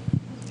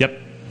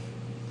 Yep.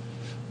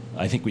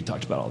 I think we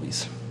talked about all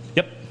these.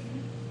 Yep.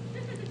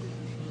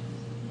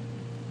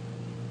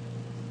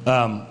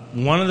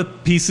 One of the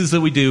pieces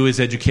that we do is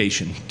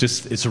education.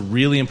 It's a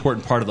really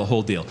important part of the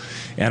whole deal.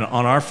 And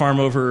on our farm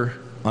over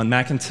on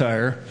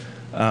McIntyre,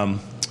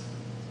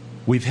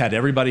 we've had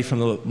everybody from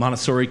the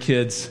Montessori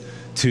kids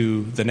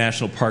to the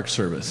National Park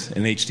Service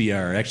and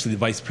HDR. Actually, the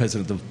vice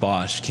president of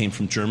Bosch came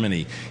from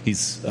Germany.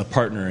 He's a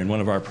partner in one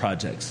of our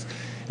projects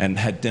and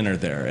had dinner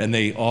there. And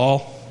they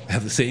all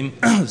have the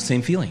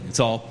same feeling. It's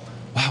all,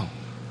 wow,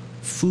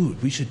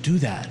 food. We should do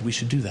that. We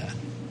should do that.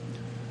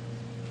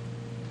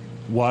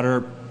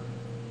 Water,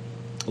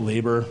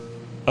 labor.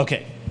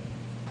 Okay.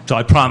 So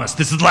I promise.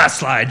 This is the last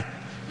slide.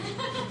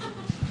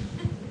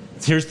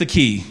 Here's the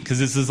key, because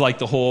this is like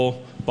the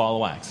whole ball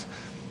of wax.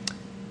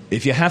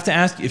 If you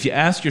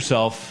ask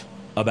yourself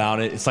about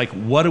it, it's like,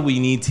 what do we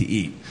need to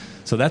eat?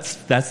 So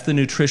that's the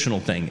nutritional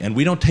thing. And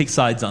we don't take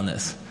sides on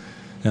this.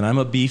 And I'm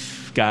a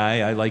beef guy.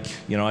 I like,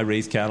 I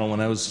raised cattle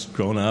when I was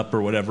growing up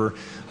or whatever.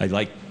 I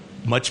like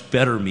much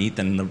better meat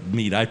than the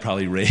meat I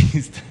probably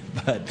raised.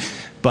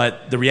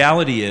 But the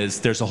reality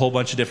is there's a whole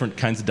bunch of different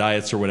kinds of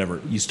diets or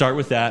whatever. You start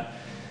with that.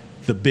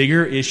 The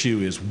bigger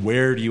issue is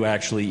where do you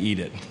actually eat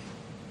it?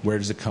 Where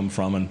does it come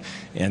from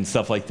and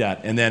stuff like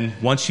that. And then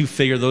once you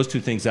figure those two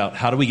things out,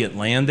 how do we get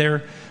land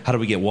there? How do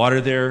we get water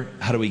there?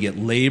 How do we get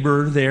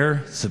labor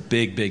there? It's a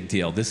big, big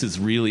deal. This is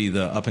really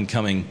the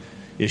up-and-coming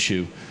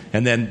issue.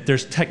 And then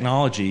there's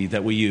technology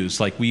that we use.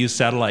 Like we use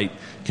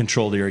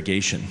satellite-controlled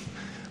irrigation.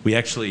 We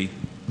actually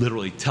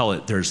literally tell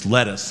it there's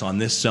lettuce on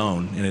this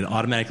zone, and it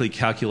automatically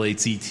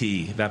calculates ET,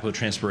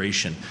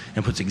 evapotranspiration,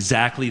 and puts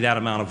exactly that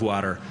amount of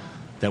water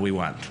that we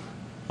want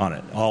on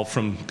it, all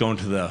from going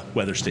to the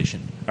weather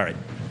station. All right.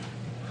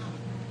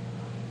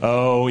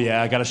 Oh,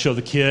 yeah, I got to show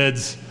the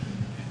kids.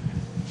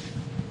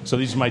 So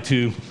these are my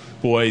 2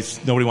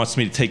 boys. Nobody wants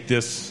me to take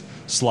this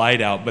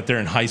slide out, but they're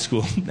in high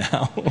school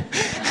now.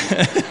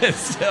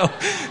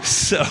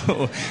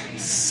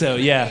 so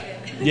yeah.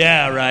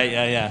 Yeah, right,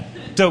 yeah.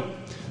 So,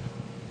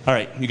 all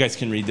right, you guys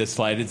can read this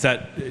slide. Is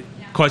that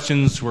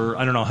questions?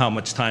 I don't know how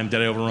much time.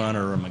 Did I overrun,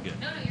 or am I good?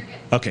 No, you're good.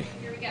 Okay.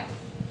 Here we go.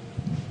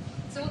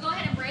 So we'll go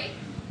ahead and break,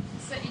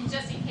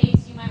 just in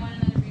case you might want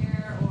another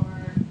beer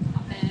or a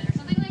pen or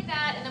something like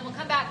that, and then we'll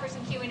come back for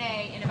some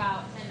Q&A in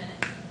about 10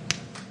 minutes.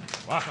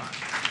 Wow.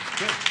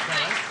 Good.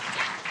 Nice.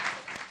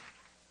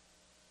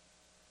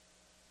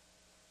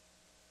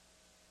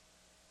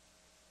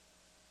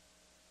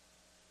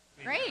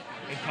 Great.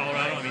 In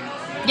Colorado,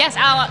 Yes,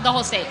 the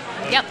whole state.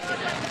 Yep.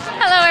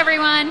 Hello,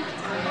 everyone.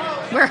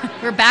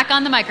 We're back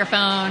on the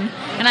microphone,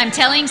 and I'm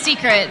telling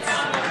secrets.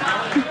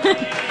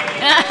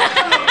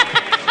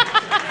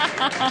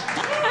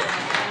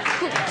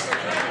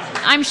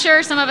 I'm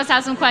sure some of us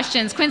have some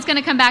questions. Quint's going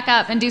to come back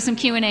up and do some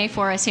Q&A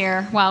for us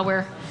here while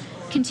we're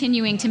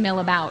continuing to mill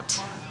about.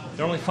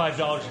 They're only $5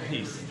 a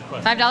piece.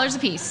 $5 a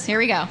piece. Here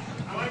we go.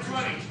 How much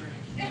money?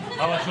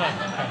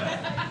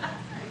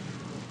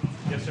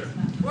 Yes, sir.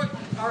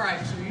 All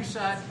right, so you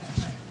said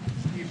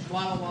you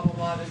blah, blah, blah,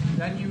 blah,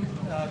 then you,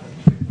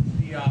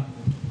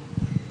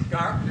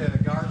 garden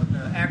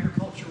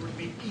agriculture would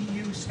be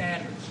EU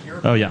standards,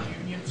 European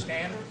Union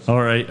standards?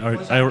 All right.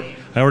 I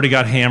already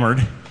got hammered.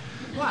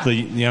 What? The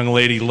young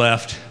lady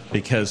left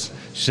because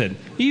she said,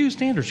 EU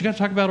standards, you got to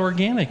talk about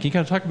organic, you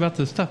got to talk about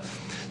this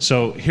stuff.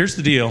 So here's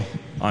the deal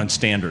on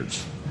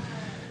standards.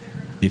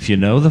 If you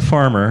know the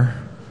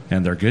farmer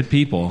and they're good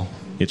people,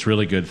 it's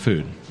really good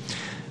food.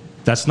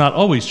 That's not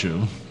always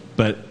true,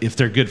 but if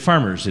they're good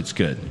farmers, it's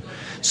good.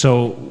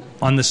 So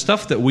on the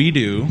stuff that we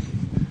do,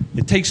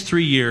 it takes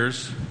 3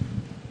 years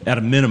at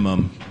a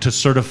minimum to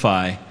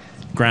certify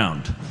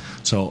ground.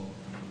 So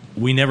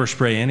we never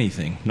spray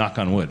anything, knock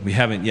on wood. We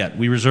haven't yet.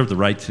 We reserve the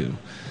right to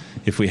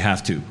if we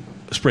have to.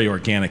 spray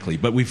organically,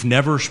 but we've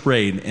never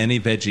sprayed any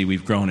veggie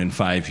we've grown in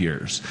 5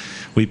 years.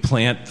 We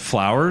plant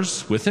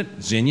flowers with it,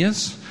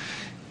 zinnias.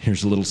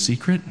 Here's a little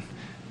secret.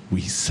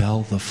 We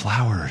sell the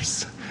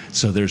flowers,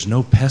 so there's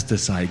no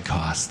pesticide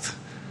cost.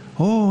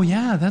 Oh,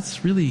 yeah,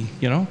 that's really,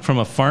 from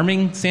a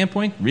farming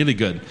standpoint, really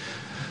good.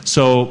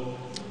 So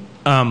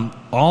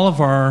all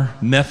of our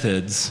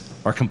methods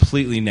are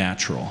completely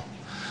natural,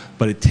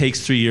 but it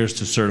takes 3 years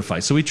to certify.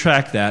 So we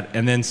track that,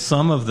 and then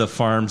some of the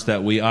farms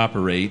that we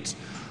operate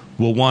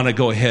will want to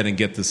go ahead and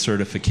get the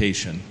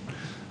certification.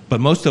 But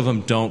most of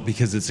them don't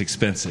because it's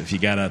expensive. You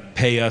got to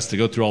pay us to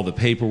go through all the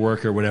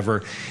paperwork or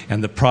whatever,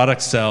 and the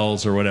product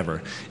sells or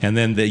whatever. And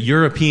then the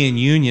European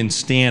Union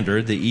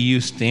standard, the EU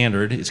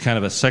standard, is kind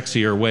of a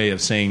sexier way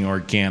of saying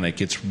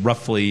organic. It's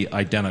roughly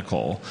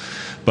identical.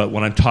 But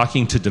when I'm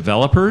talking to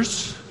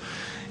developers,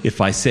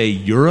 if I say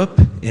Europe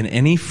in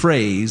any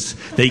phrase,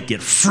 they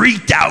get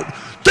freaked out.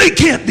 They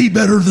can't be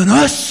better than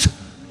us.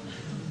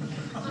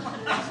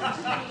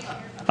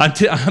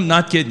 I'm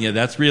not kidding you.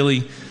 That's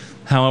really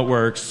how it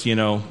works.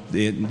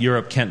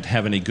 Europe can't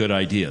have any good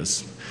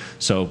ideas.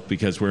 So,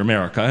 because we're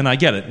America, and I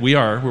get it,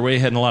 we're way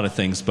ahead in a lot of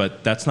things,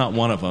 but that's not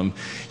one of them.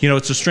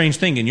 It's a strange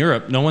thing. In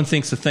Europe, no one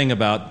thinks a thing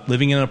about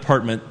living in an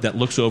apartment that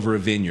looks over a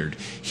vineyard.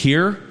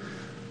 Here,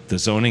 the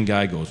zoning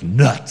guy goes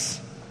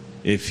nuts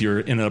if you're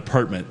in an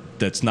apartment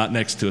that's not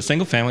next to a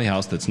single-family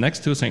house, that's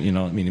next to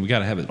we got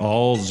to have it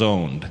all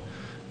zoned,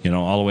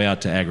 all the way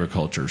out to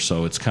agriculture.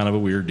 So it's kind of a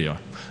weird deal.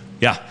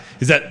 Yeah.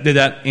 Did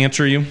that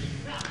answer you?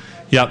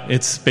 Yeah,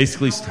 it's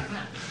basically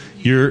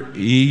your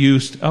EU.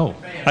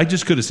 I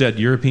just could have said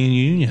European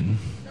Union.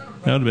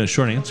 That would have been a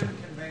short answer.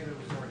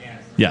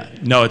 Yeah,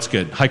 no, it's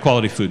good. High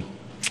quality food.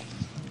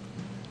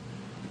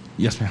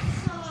 Yes, ma'am.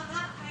 So,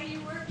 are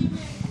you working to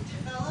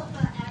develop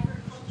an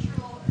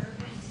agricultural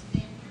urban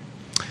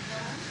standard?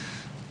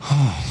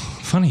 Oh,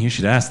 funny you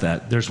should ask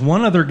that. There's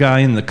one other guy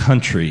in the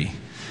country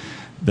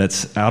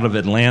that's out of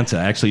Atlanta.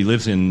 Actually,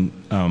 lives in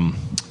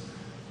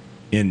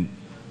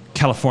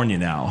California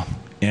now.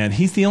 And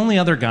he's the only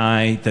other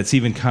guy that's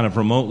even kind of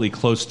remotely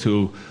close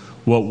to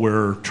what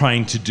we're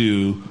trying to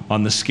do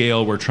on the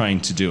scale we're trying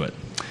to do it.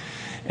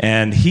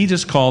 And he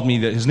just called me.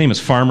 His name is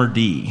Farmer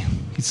D.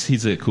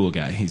 He's a cool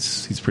guy.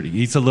 He's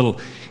a little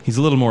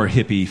more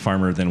hippie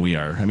farmer than we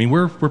are. I mean,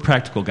 we're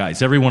practical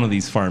guys. Every one of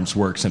these farms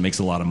works and makes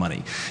a lot of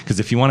money. Because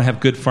if you want to have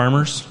good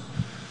farmers,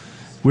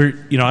 I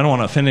don't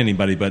want to offend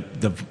anybody, but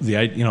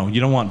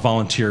you don't want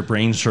volunteer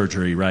brain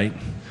surgery, right?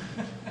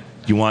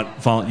 You want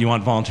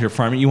volunteer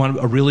farming. You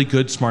want a really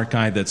good, smart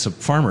guy that's a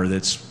farmer,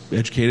 that's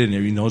educated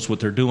and he knows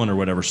what they're doing or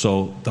whatever.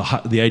 So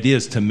the idea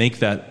is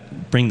to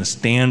bring the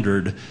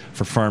standard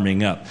for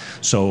farming up.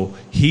 So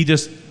he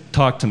just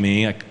talked to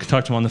me. I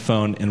talked to him on the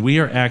phone, and we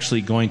are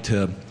actually going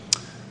to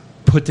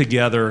put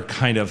together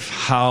kind of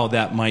how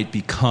that might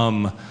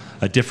become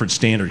a different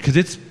standard, because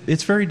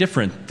it's very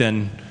different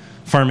than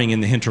farming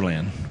in the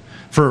hinterland.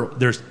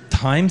 There's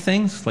time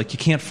things, like you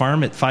can't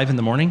farm at 5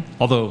 a.m,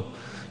 although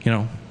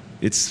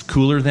it's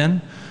cooler then.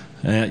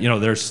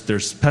 There's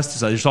pesticides.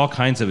 There's all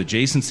kinds of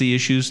adjacency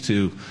issues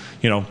to,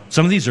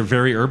 some of these are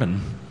very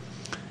urban.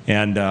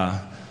 And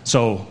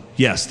so,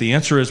 yes, the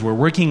answer is we're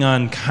working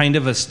on kind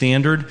of a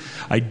standard.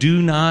 I do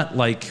not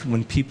like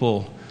when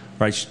people,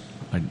 I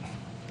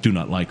do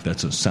not like,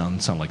 that's a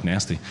sound like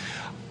nasty.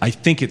 I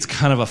think it's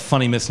kind of a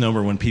funny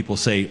misnomer when people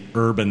say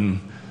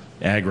urban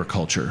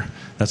agriculture.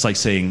 That's like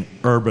saying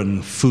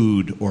urban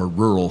food or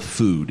rural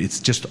food. It's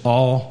just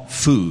all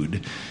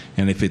food.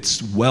 And if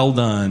it's well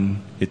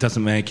done, it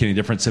doesn't make any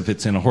difference if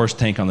it's in a horse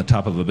tank on the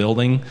top of a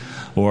building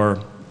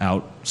or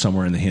out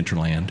somewhere in the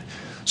hinterland.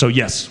 So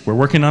yes, we're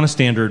working on a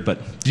standard,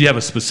 but do you have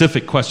a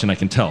specific question? I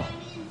can tell.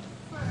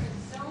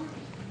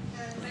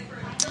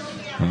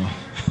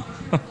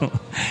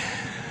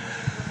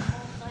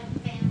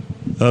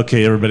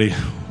 Okay, everybody,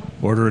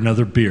 order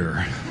another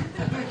beer.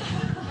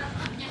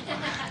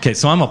 Okay,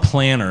 so I'm a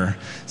planner.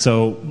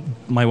 So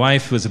my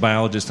wife was a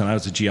biologist and I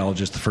was a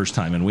geologist the first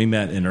time, and we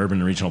met in urban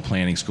and regional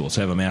planning school.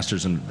 So I have a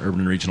master's in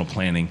urban and regional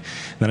planning.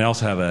 And then I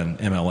also have an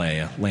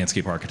MLA, a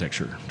landscape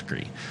architecture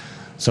degree.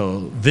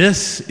 So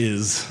this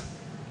is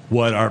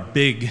what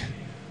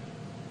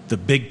the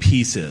big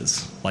piece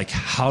is. Like,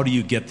 how do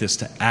you get this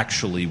to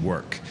actually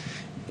work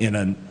in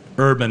an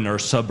urban or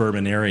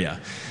suburban area?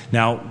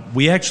 Now,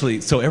 we're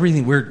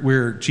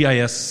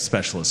GIS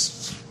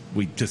specialists.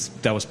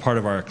 That was part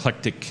of our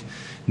eclectic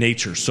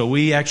nature. So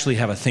we actually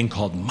have a thing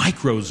called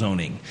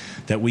microzoning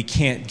that we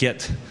can't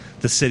get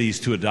the cities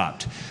to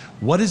adopt.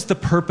 What is the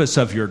purpose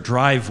of your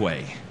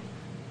driveway?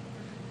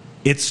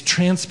 It's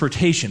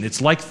transportation.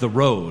 It's like the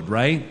road,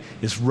 right?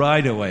 It's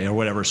right-of-way or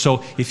whatever.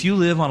 So if you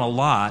live on a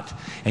lot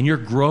and you're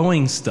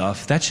growing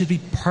stuff, that should be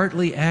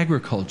partly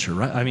agriculture,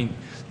 right? I mean,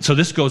 so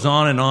this goes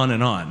on and on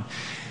and on.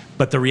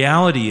 But the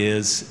reality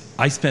is,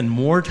 I spend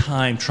more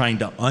time trying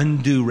to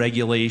undo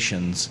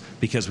regulations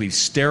because we've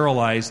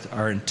sterilized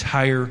our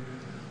entire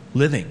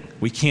living.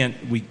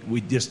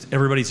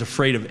 Everybody's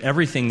afraid of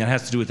everything that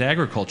has to do with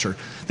agriculture.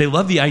 They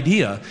love the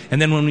idea,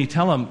 and then when we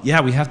tell them,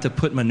 yeah, we have to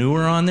put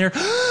manure on there,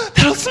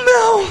 that'll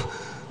smell.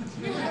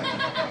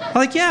 I'm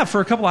like, yeah,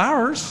 for a couple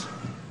hours,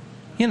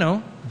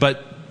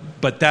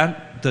 but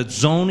that the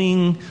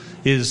zoning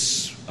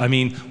is,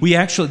 we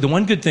actually, the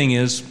one good thing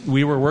is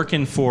we were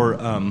working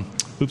for,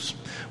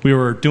 we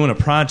were doing a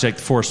project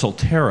for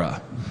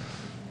Solterra.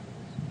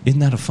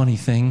 Isn't that a funny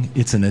thing?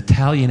 It's an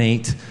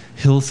Italianate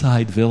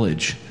hillside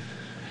village.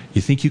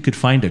 You think you could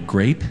find a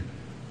grape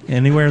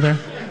anywhere there?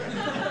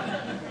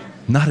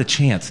 Not a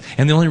chance.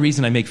 And the only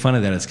reason I make fun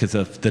of that is because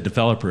the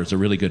developer is a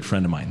really good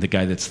friend of mine. The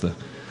guy that's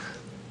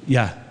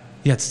yeah,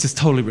 it's just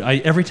totally.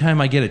 Every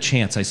time I get a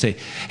chance, I say,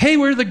 "Hey,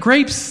 where are the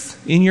grapes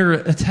in your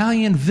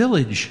Italian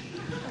village?"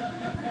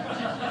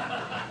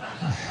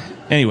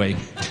 Anyway,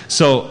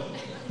 so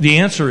the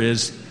answer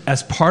is,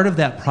 as part of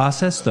that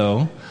process,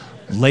 though,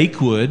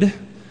 Lakewood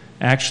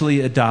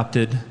actually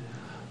adopted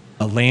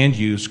a land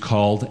use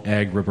called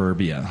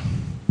Agriburbia.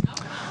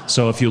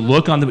 So if you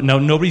look on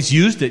nobody's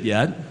used it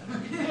yet.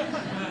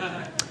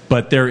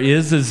 But there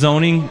is a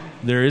zoning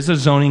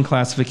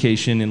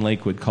classification in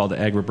Lakewood called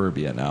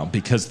Agriburbia now,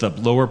 because the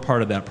lower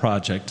part of that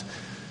project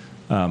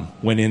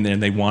went in there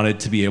and they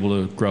wanted to be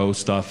able to grow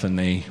stuff, and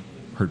they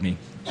heard me.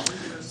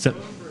 So,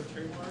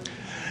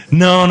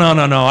 no.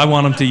 I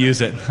want them to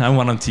use it.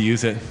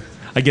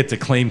 I get to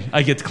claim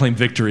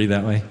victory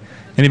that way.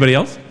 Anybody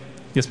else?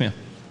 Yes, ma'am.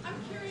 I'm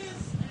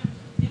curious,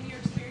 in your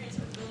experience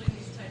with building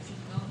these types of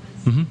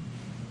developments. Mm-hmm.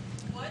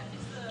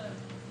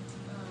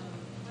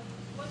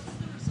 What's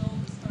the result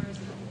as far as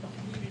the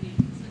community,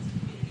 sense of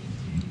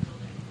community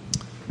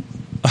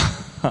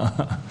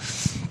building?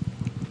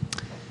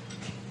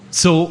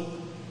 So,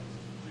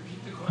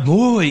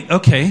 boy,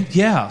 okay,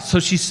 yeah. So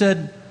she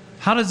said,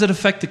 how does it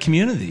affect the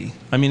community?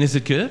 Is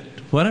it good?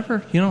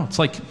 Whatever, it's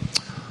like,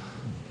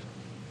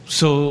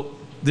 so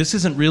this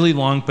isn't really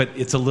long, but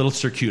it's a little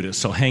circuitous,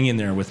 so hang in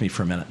there with me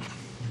for a minute.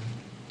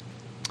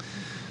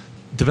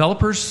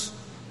 Developers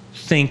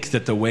think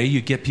that the way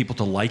you get people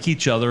to like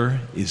each other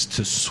is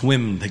to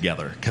swim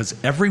together, because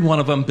every one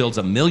of them builds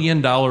 $1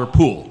 million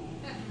pool.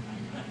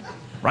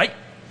 Right?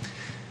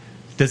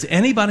 Does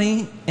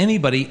anybody,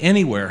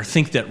 anywhere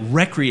think that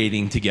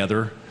recreating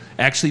together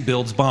actually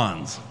builds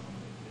bonds?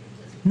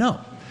 No.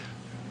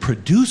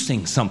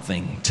 Producing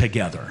something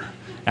together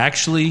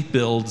actually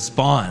builds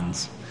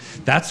bonds.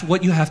 That's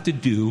what you have to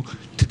do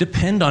to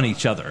depend on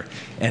each other.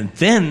 And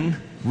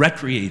then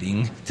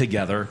recreating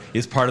together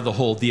is part of the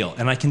whole deal.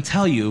 And I can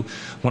tell you,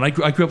 when I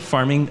grew up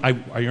farming, I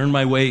earned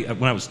my way.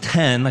 When I was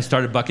 10, I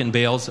started bucking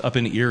bales up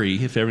in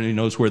Erie. If everybody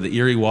knows where the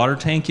Erie water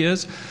tank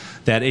is,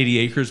 that 80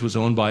 acres was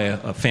owned by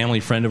a family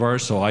friend of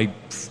ours, so I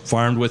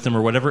farmed with them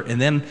or whatever. And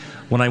then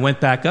when I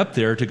went back up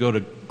there to go to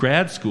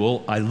grad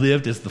school, I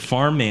lived as the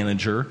farm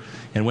manager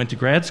and went to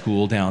grad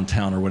school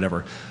downtown or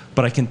whatever.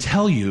 But I can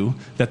tell you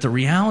that the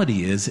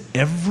reality is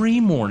every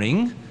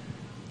morning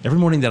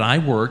that I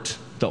worked,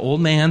 the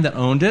old man that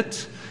owned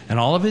it and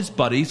all of his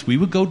buddies, we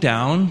would go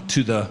down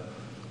to the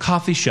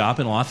coffee shop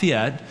in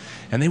Lafayette,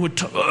 and they would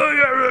talk,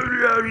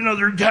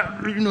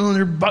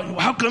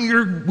 how come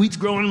your wheat's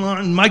growing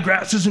and my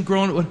grass isn't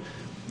growing?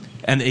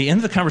 And they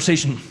end the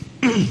conversation,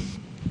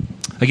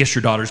 I guess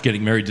your daughter's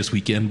getting married this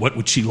weekend. What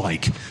would she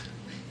like?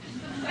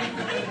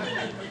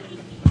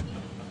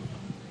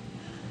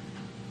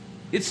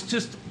 It's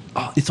just,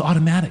 it's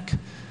automatic.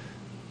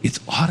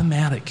 It's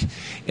automatic.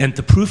 And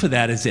the proof of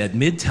that is at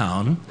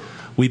Midtown,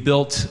 we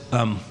built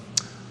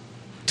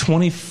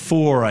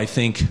 24, I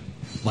think,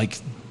 like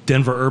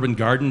Denver Urban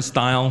Garden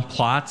style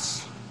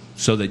plots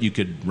so that you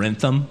could rent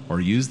them or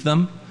use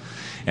them.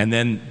 And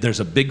then there's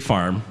a big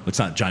farm. It's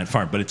not a giant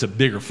farm, but it's a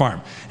bigger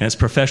farm. And it's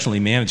professionally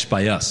managed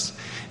by us.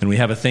 And we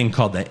have a thing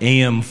called the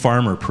AM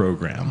Farmer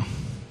Program.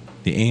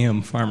 The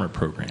AM Farmer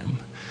Program.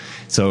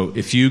 So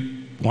if you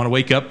want to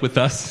wake up with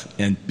us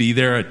and be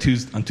there on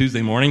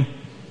Tuesday morning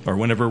or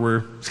whenever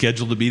we're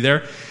scheduled to be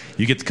there,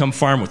 you get to come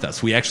farm with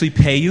us. We actually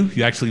pay you.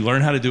 You actually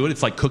learn how to do it.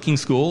 It's like cooking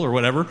school or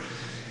whatever.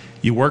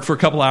 You work for a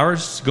couple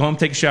hours, go home,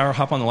 take a shower,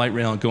 hop on the light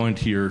rail, and go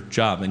into your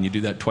job. And you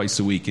do that twice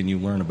a week, and you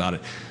learn about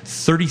it.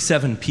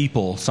 37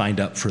 people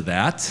signed up for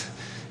that,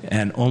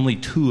 and only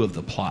 2 of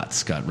the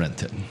plots got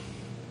rented.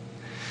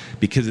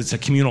 Because it's a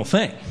communal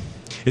thing.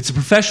 It's a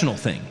professional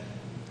thing.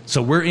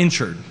 So we're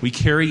insured. We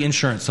carry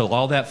insurance, so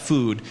all that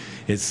food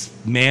is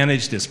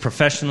managed as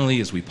professionally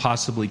as we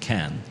possibly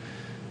can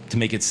to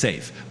make it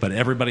safe. But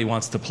everybody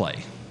wants to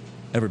play.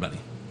 Everybody.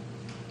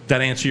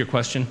 That answer your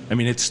question?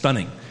 It's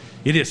stunning.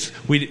 It is.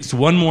 It's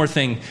one more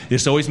thing.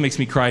 This always makes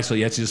me cry, so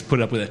you have to just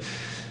put up with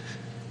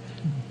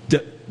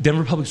it.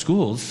 Denver Public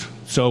Schools,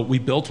 so we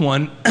built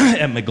one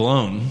at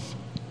McGlone,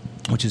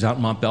 which is out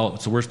in Montbello.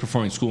 It's the worst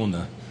performing school in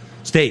the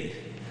state.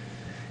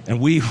 And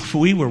we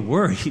were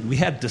worried. We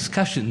had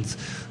discussions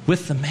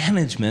with the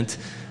management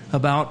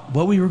about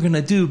what we were going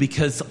to do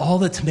because all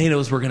the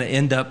tomatoes were going to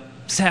end up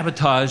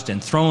sabotaged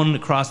and thrown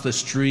across the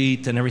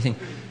street and everything.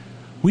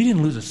 We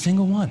didn't lose a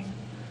single one.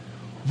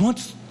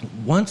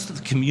 Once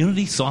the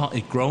community saw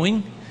it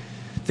growing,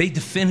 they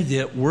defended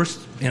it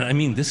worse.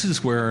 And this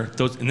is where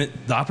the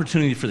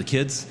opportunity for the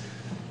kids,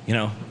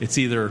 it's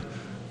either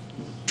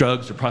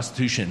drugs or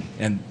prostitution.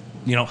 And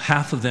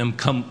half of them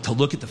come to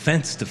look at the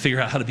fence to figure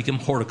out how to become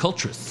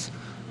horticulturists.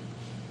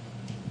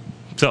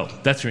 So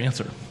that's your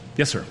answer.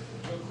 Yes, sir.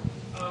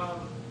 Are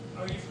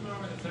you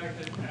familiar with the fact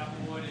that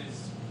Applewood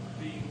is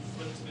being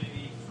flipped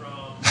maybe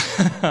from...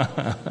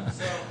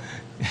 So,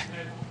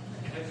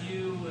 have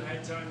you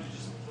had time to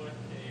just put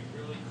a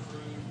really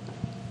crude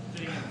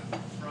thing in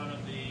front of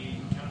the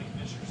county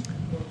commissioners?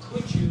 Or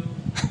could you,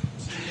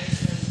 to make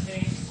them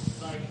think,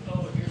 like,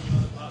 oh, here's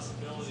another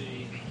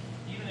possibility,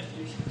 even if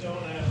you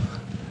don't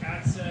have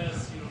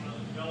access, you don't know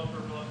the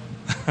developer,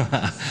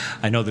 but...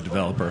 I know the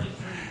developer. Really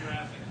pretty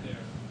graphic there.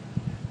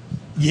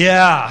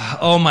 Yeah.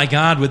 Oh, my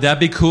God. Would that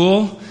be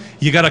cool?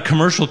 You got a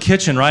commercial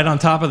kitchen right on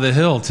top of the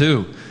hill,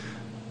 too.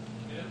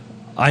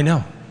 I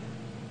know.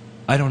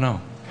 I don't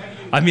know.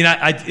 I mean,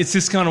 it's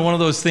just kind of one of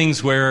those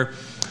things where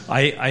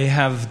I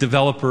have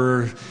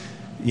developer,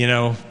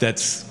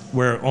 that's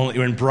where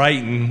we're in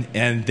Brighton,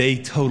 and they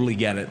totally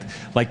get it.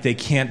 Like, they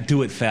can't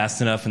do it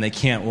fast enough, and they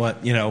can't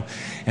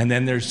and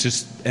then there's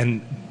just,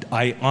 and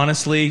I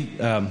honestly,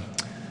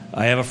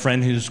 I have a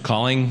friend who's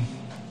calling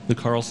the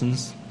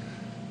Carlsons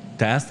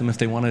to ask them if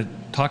they want to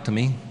talk to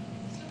me.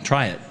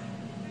 Try it.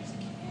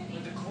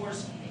 With the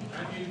course,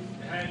 have you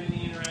had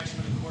any interaction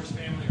with the course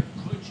family, or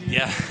could you?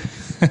 Yeah.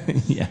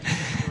 Yeah.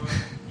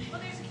 Well,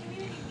 there's a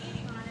community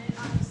meeting on it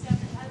on the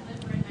 7th. I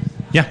live right next to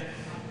it. Yeah.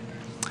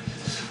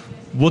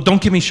 Well,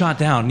 don't get me shot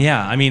down.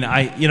 Yeah. I mean, Well,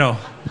 no, they're trying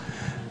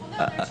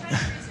to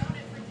rezone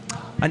it for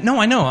development. No,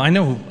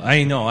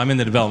 I know. I'm in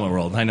the development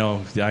world. I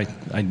know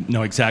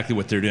exactly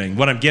what they're doing.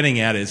 What I'm getting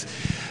at is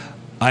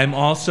I'm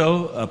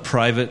also a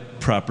private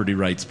property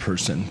rights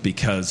person,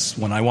 because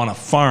when I want to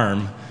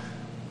farm,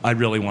 I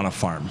really want to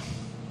farm.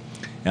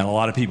 And a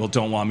lot of people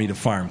don't want me to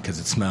farm because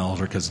it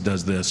smells or because it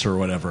does this or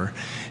whatever.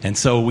 And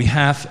so we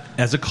have,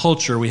 as a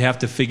culture, we have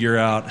to figure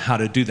out how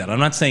to do that. I'm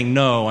not saying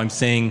no. I'm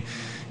saying,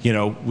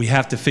 we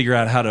have to figure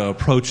out how to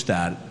approach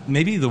that.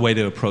 Maybe the way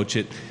to approach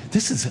it,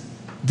 this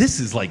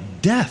is like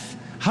death.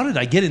 How did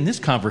I get in this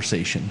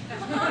conversation?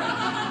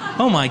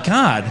 Oh, my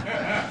God.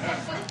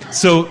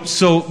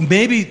 So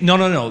maybe,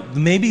 no.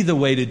 Maybe the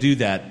way to do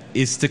that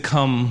is to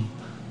come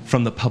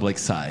from the public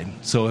side.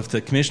 So if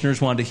the commissioners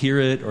want to hear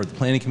it, or the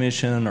planning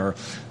commission, or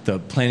the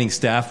planning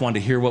staff want to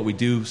hear what we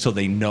do so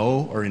they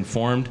know or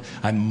informed,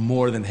 I'm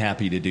more than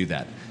happy to do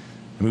that.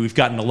 I mean, we've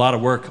gotten a lot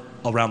of work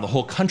around the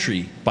whole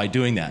country by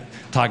doing that,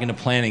 talking to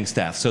planning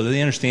staff so that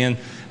they understand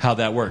how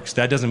that works.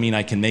 That doesn't mean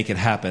I can make it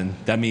happen.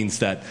 That means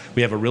that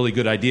we have a really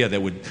good idea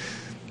that would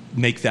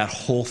make that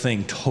whole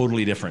thing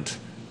totally different.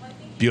 Well, I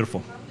think Beautiful.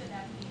 you come to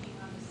that meeting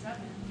on the 7th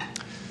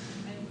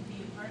and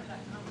be a part of that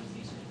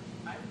conversation.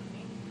 I would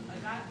think,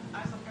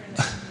 I'm a part of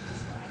that meeting,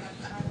 so I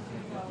have to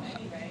go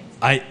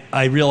anyway.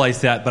 I realize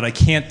that, but I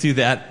can't do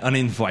that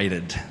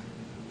uninvited.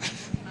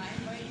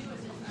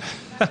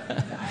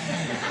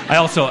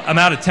 I'm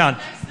out of town.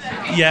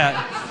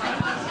 Yeah.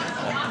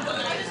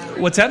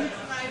 What's that? 5+1.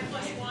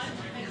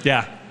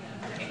 Yeah.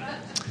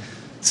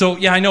 So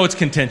yeah, I know it's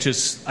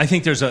contentious. I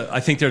think there's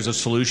a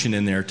solution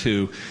in there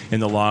too in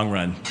the long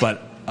run.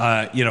 But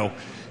I'm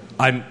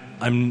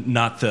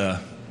not the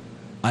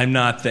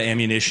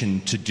ammunition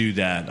to do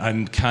that.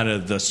 I'm kind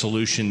of the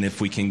solution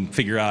if we can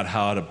figure out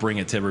how to bring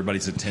it to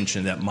everybody's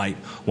attention that might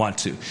want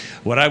to.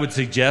 What I would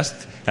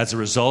suggest as a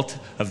result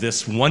of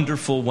this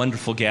wonderful,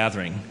 wonderful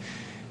gathering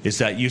is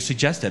that you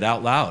suggest it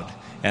out loud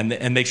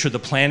and make sure the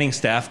planning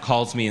staff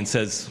calls me and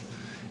says,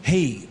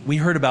 hey, we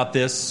heard about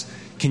this.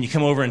 Can you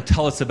come over and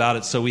tell us about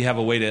it so we have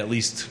a way to at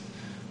least,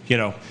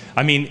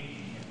 I mean,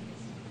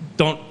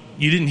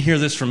 you didn't hear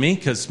this from me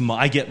because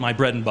I get my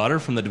bread and butter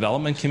from the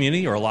development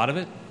community, or a lot of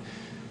it.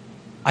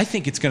 I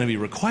think it's going to be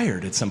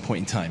required at some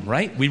point in time,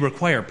 right? We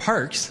require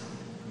parks.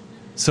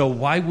 So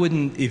why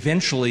wouldn't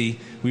eventually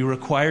we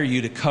require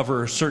you to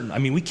cover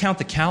we count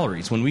the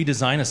calories. When we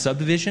design a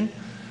subdivision,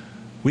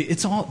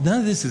 none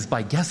of this is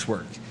by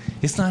guesswork.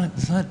 It's not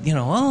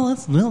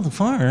let's build a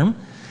farm.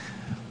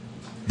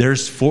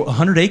 There's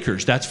 100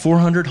 acres. That's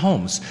 400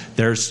 homes.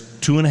 There's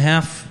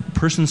 2.5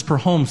 persons per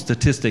home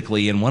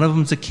statistically, and one of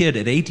them's a kid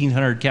at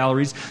 1,800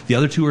 calories. The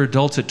other two are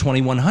adults at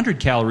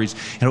 2,100 calories.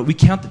 And we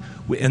count,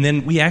 and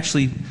then we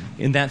actually,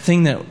 in that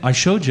thing that I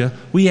showed you,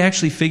 we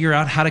actually figure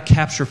out how to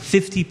capture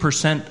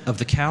 50% of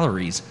the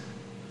calories.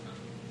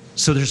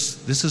 So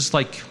this is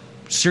like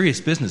serious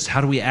business.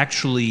 How do we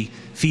actually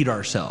feed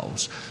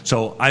ourselves?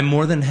 So I'm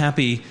more than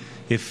happy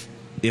if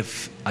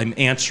I'm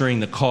answering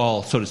the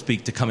call, so to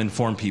speak, to come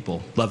inform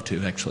people. Love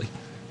to, actually.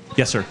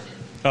 Yes, sir.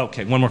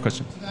 Okay, one more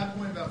question. To that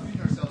point about feeding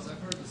ourselves, I've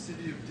heard the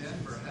city of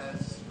Denver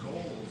has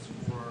goals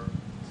for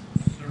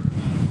certain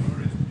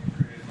rodents being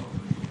created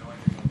locally. You know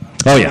anything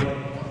about that? Oh, yeah.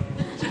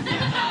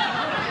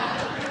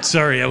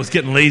 Sorry, I was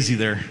getting lazy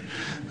there.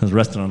 I was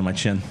resting on my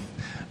chin.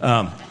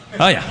 Oh,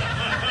 yeah.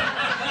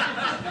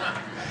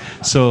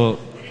 So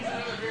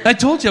I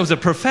told you I was a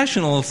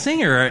professional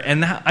singer,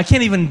 and I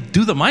can't even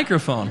do the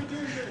microphone.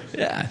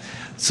 Yeah.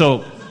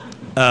 So,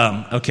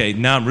 okay,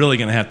 now I'm really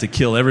going to have to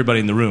kill everybody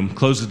in the room.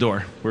 Close the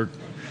door.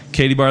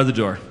 Katie, bar the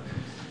door.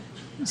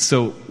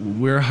 So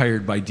we're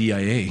hired by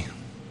DIA.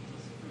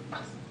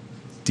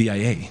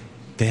 DIA.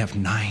 They have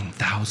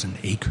 9,000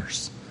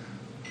 acres.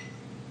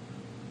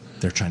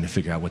 They're trying to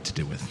figure out what to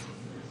do with.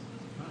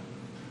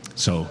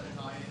 So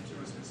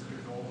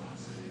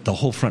the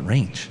whole Front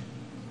Range.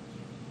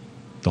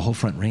 The whole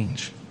Front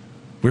Range.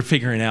 We're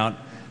figuring out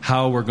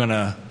how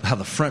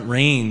the Front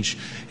Range,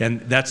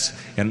 and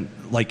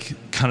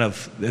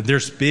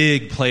there's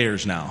big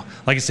players now.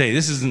 Like I say,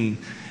 this isn't,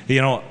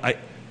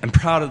 I'm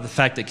proud of the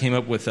fact that came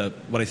up with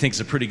what I think is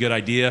a pretty good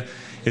idea.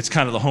 It's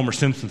kind of the Homer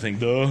Simpson thing,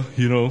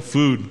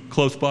 food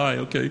close by,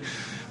 okay.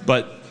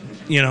 But,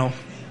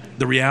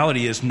 the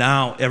reality is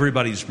now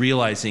everybody's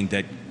realizing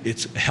that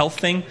it's a health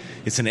thing,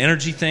 it's an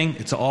energy thing,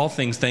 it's an all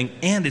things thing,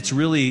 and it's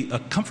really a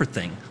comfort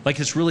thing. Like,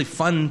 it's really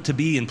fun to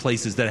be in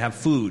places that have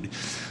food.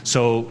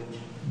 So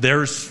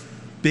there's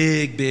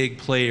big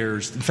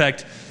players. In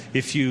fact,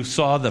 if you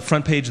saw the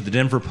front page of the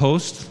Denver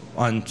Post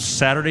on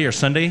Saturday or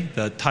Sunday,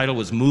 the title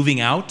was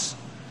Moving Out.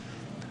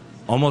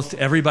 Almost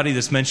everybody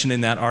that's mentioned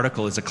in that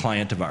article is a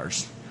client of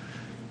ours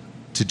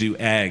to do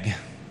ag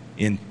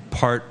in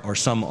part or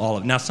all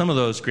of it. Now, some of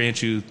those,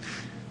 grant you,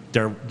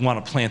 they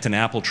want to plant an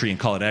apple tree and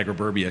call it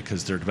Agriburbia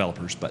because they're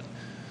developers, but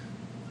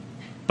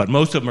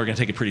most of them are going to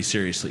take it pretty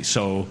seriously.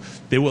 So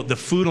the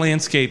food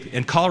landscape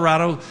in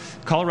Colorado,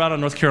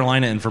 North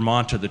Carolina, and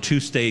Vermont are the three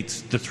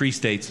states. They're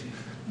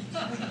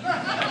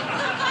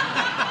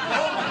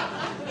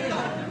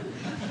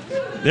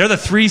the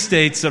three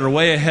states that are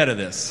way ahead of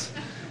this.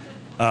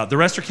 The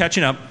rest are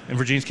catching up, and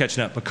Virginia's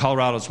catching up, but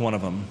Colorado's one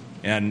of them.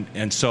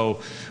 And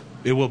so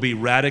it will be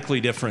radically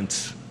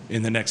different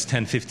in the next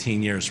 10,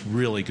 15 years.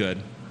 Really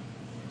good.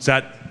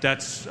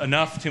 That's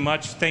enough? Too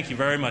much? Thank you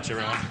very much,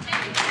 everyone.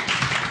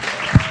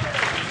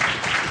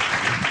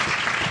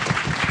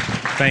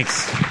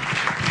 Thanks.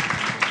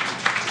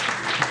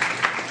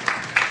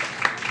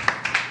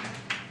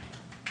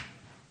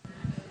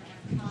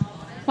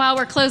 While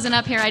we're closing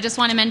up here, I just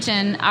want to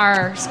mention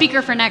our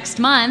speaker for next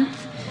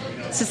month.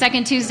 It's the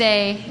second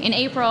Tuesday in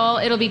April.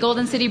 It'll be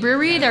Golden City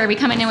Brewery. They'll be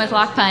coming in with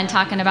Lakpa and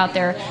talking about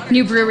their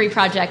new brewery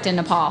project in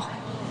Nepal.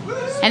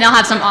 And they'll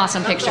have some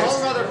awesome pictures. It's a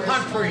whole other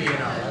country,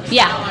 It's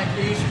Yeah. not like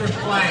the Eastern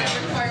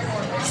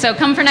Plains. So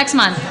come for next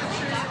month.